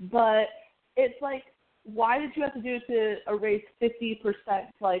 but it's like, why did you have to do it to erase 50%?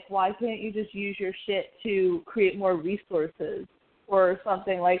 Like, why can't you just use your shit to create more resources or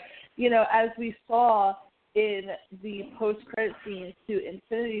something? Like, you know, as we saw in the post-credit scenes to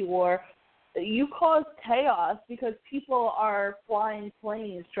Infinity War, you cause chaos because people are flying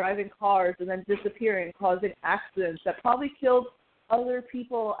planes, driving cars, and then disappearing, causing accidents that probably killed other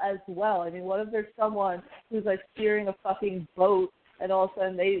people as well. I mean, what if there's someone who's, like, steering a fucking boat and all of a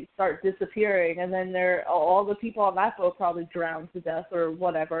sudden they start disappearing, and then all the people on that boat probably drown to death or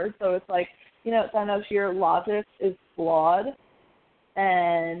whatever. So it's like, you know, Thanos, your logic is flawed,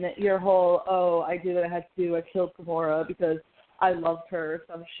 and your whole, I did what I had to do, I killed Gamora because I loved her,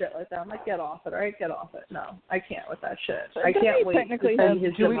 some shit like that. I'm like, get off it, all right? Get off it. No, I can't with that shit. I can't wait to see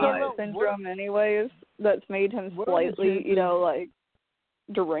his demise. Syndrome anyways that's made him slightly, you know, like,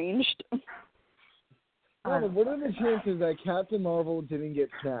 deranged. What are the chances that Captain Marvel didn't get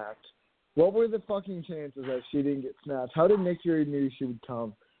snapped? What were the fucking chances that she didn't get snapped? How did Nick Fury knew she would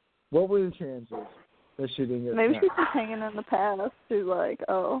come? What were the chances that she didn't get Maybe snapped? she's just hanging in the past to like,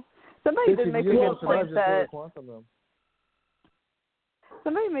 oh. Somebody did make a good point that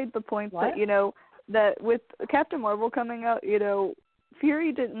somebody made the point that, you know, that with Captain Marvel coming out, you know,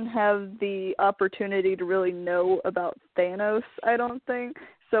 Fury didn't have the opportunity to really know about Thanos, I don't think.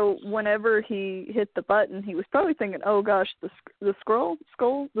 So whenever he hit the button, he was probably thinking, "Oh gosh, the Skrull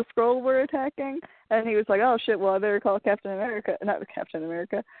were attacking," and he was like, "Oh shit, well I better call Captain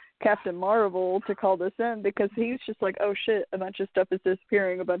Marvel to call this in," because he was just like, "Oh shit, a bunch of stuff is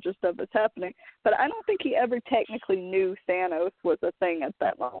disappearing, a bunch of stuff is happening." But I don't think he ever technically knew Thanos was a thing at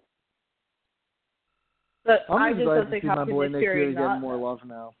that moment. But I'm just glad to see my Captain boy Nick Fury getting more love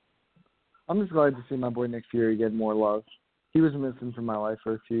now. I'm just glad to see my boy Nick Fury getting more love. He was missing from my life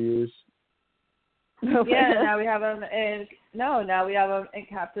for a few years. Yeah, now we have him in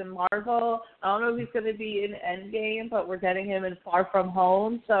Captain Marvel. I don't know if he's going to be in Endgame, but we're getting him in Far From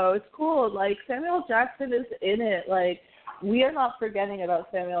Home, so it's cool. Like, Samuel Jackson is in it. Like, we are not forgetting about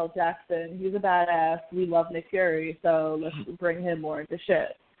Samuel Jackson. He's a badass. We love Nick Fury, so let's bring him more into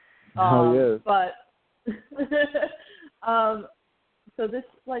shit. Yeah. But so this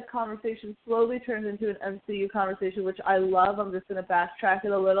like conversation slowly turns into an MCU conversation, which I love. I'm just going to backtrack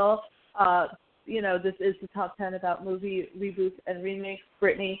it a little. You know, this is the top 10 about movie reboots and remakes.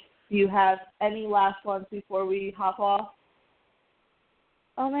 Brittany, do you have any last ones before we hop off?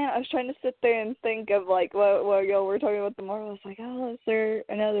 Oh man, I was trying to sit there and think of like what y'all were talking about the Marvel. I was like, oh, is there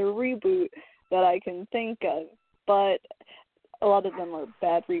another reboot that I can think of? But a lot of them are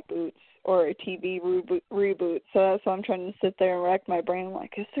bad reboots or a TV reboot. So that's why I'm trying to sit there and rack my brain. I'm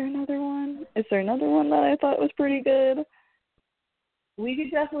like, is there another one? Is there another one that I thought was pretty good? We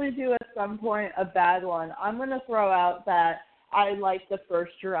could definitely do at some point a bad one. I'm going to throw out that I like the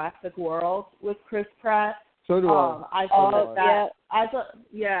first Jurassic World with Chris Pratt. So do I. I thought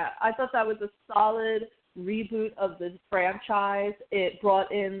that was a solid reboot of the franchise. It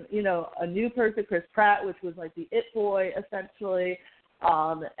brought in, a new person, Chris Pratt, which was like the It Boy, essentially.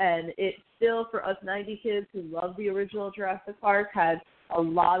 And it still, for us 90 kids who love the original Jurassic Park, had a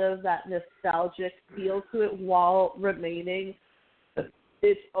lot of that nostalgic feel to it while remaining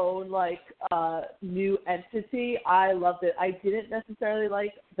its own, new entity. I loved it. I didn't necessarily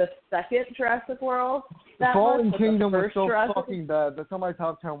like the second Jurassic World that Fallen much, Kingdom was so Jurassic fucking bad. That's on my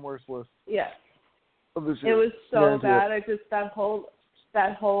top 10 worst list. Yeah. Of the shit. It was so bad. It. That whole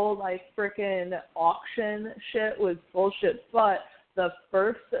freaking auction shit was bullshit. But the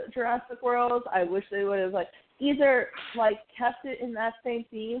first Jurassic World, I wish they would have either kept it in that same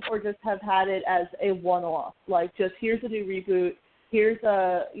theme or just have had it as a one-off. Just here's a new reboot. Here's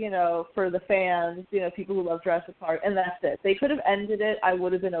for the fans, people who love Jurassic Park, and that's it. They could have ended it. I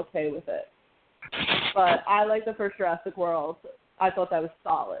would have been okay with it. But I like the first Jurassic World. I thought that was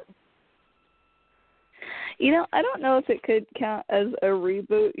solid. I don't know if it could count as a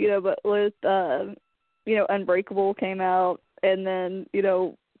reboot, but with, Unbreakable came out, and then,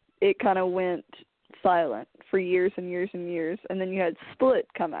 it kind of went silent for years and years and years, and then you had Split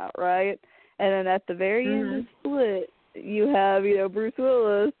come out, right? And then at the very end of Split, you have, Bruce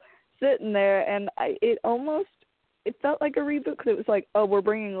Willis sitting there, and it felt like a reboot because it was like, oh, we're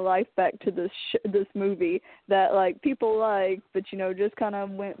bringing life back to this movie that, people like, but, just kind of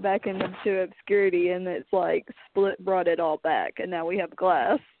went back into obscurity, and it's like Split brought it all back, and now we have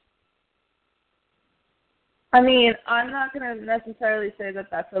Glass. I mean, I'm not going to necessarily say that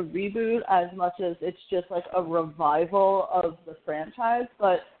that's a reboot as much as it's just, a revival of the franchise,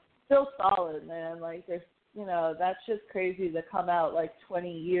 but still solid, man. There's, that's just crazy to come out,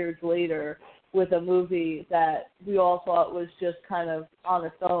 20 years later with a movie that we all thought was just kind of on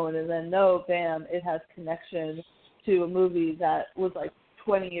its own, and then bam, it has connection to a movie that was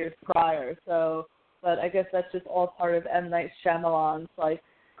 20 years prior. So, but I guess that's just all part of M. Night Shyamalan's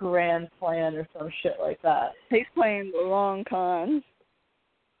grand plan or some shit like that. He's playing the long con.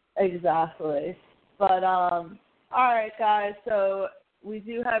 Exactly. But all right, guys. So we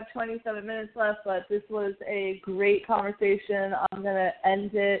do have 27 minutes left, but this was a great conversation. I'm gonna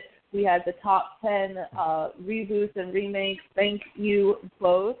end it. We had the top 10 reboots and remakes. Thank you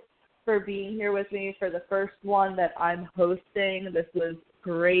both for being here with me for the first one that I'm hosting. This was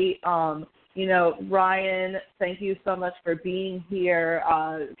great. Ryan, thank you so much for being here.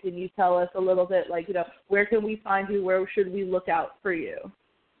 Can you tell us a little bit, where can we find you? Where should we look out for you?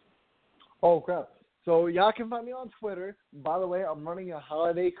 Oh, crap. So y'all can find me on Twitter. By the way, I'm running a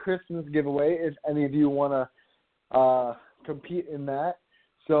holiday Christmas giveaway if any of you want to compete in that.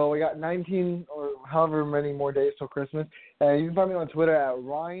 So we got 19 or however many more days till Christmas. And you can find me on Twitter at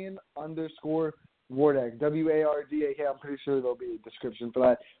Ryan_Wardek, WARDAK. I'm pretty sure there'll be a description for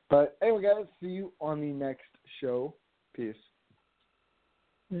that. But anyway, guys, see you on the next show. Peace.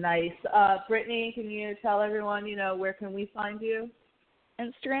 Nice. Brittany, can you tell everyone, where can we find you?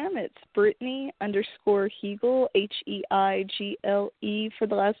 Instagram, it's Brittany_Heigle, HEIGLE for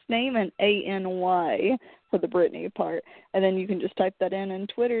the last name, and ANY for the Brittany part. And then you can just type that in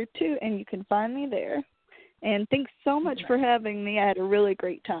Twitter, too, and you can find me there. And thanks so much for having me. I had a really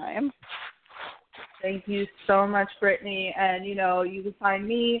great time. Thank you so much, Brittany. And, you can find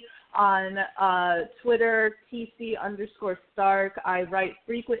me on Twitter, TC_Stark. I write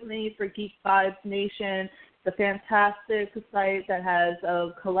frequently for Geek Vibes Nation. It's a fantastic site that has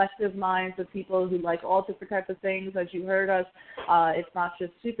a collective minds of people who like all different types of things, as you heard us. It's not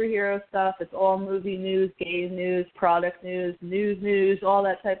just superhero stuff. It's all movie news, game news, product news, news, all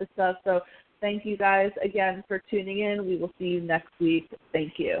that type of stuff. So thank you guys again for tuning in. We will see you next week.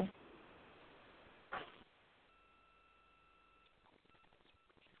 Thank you.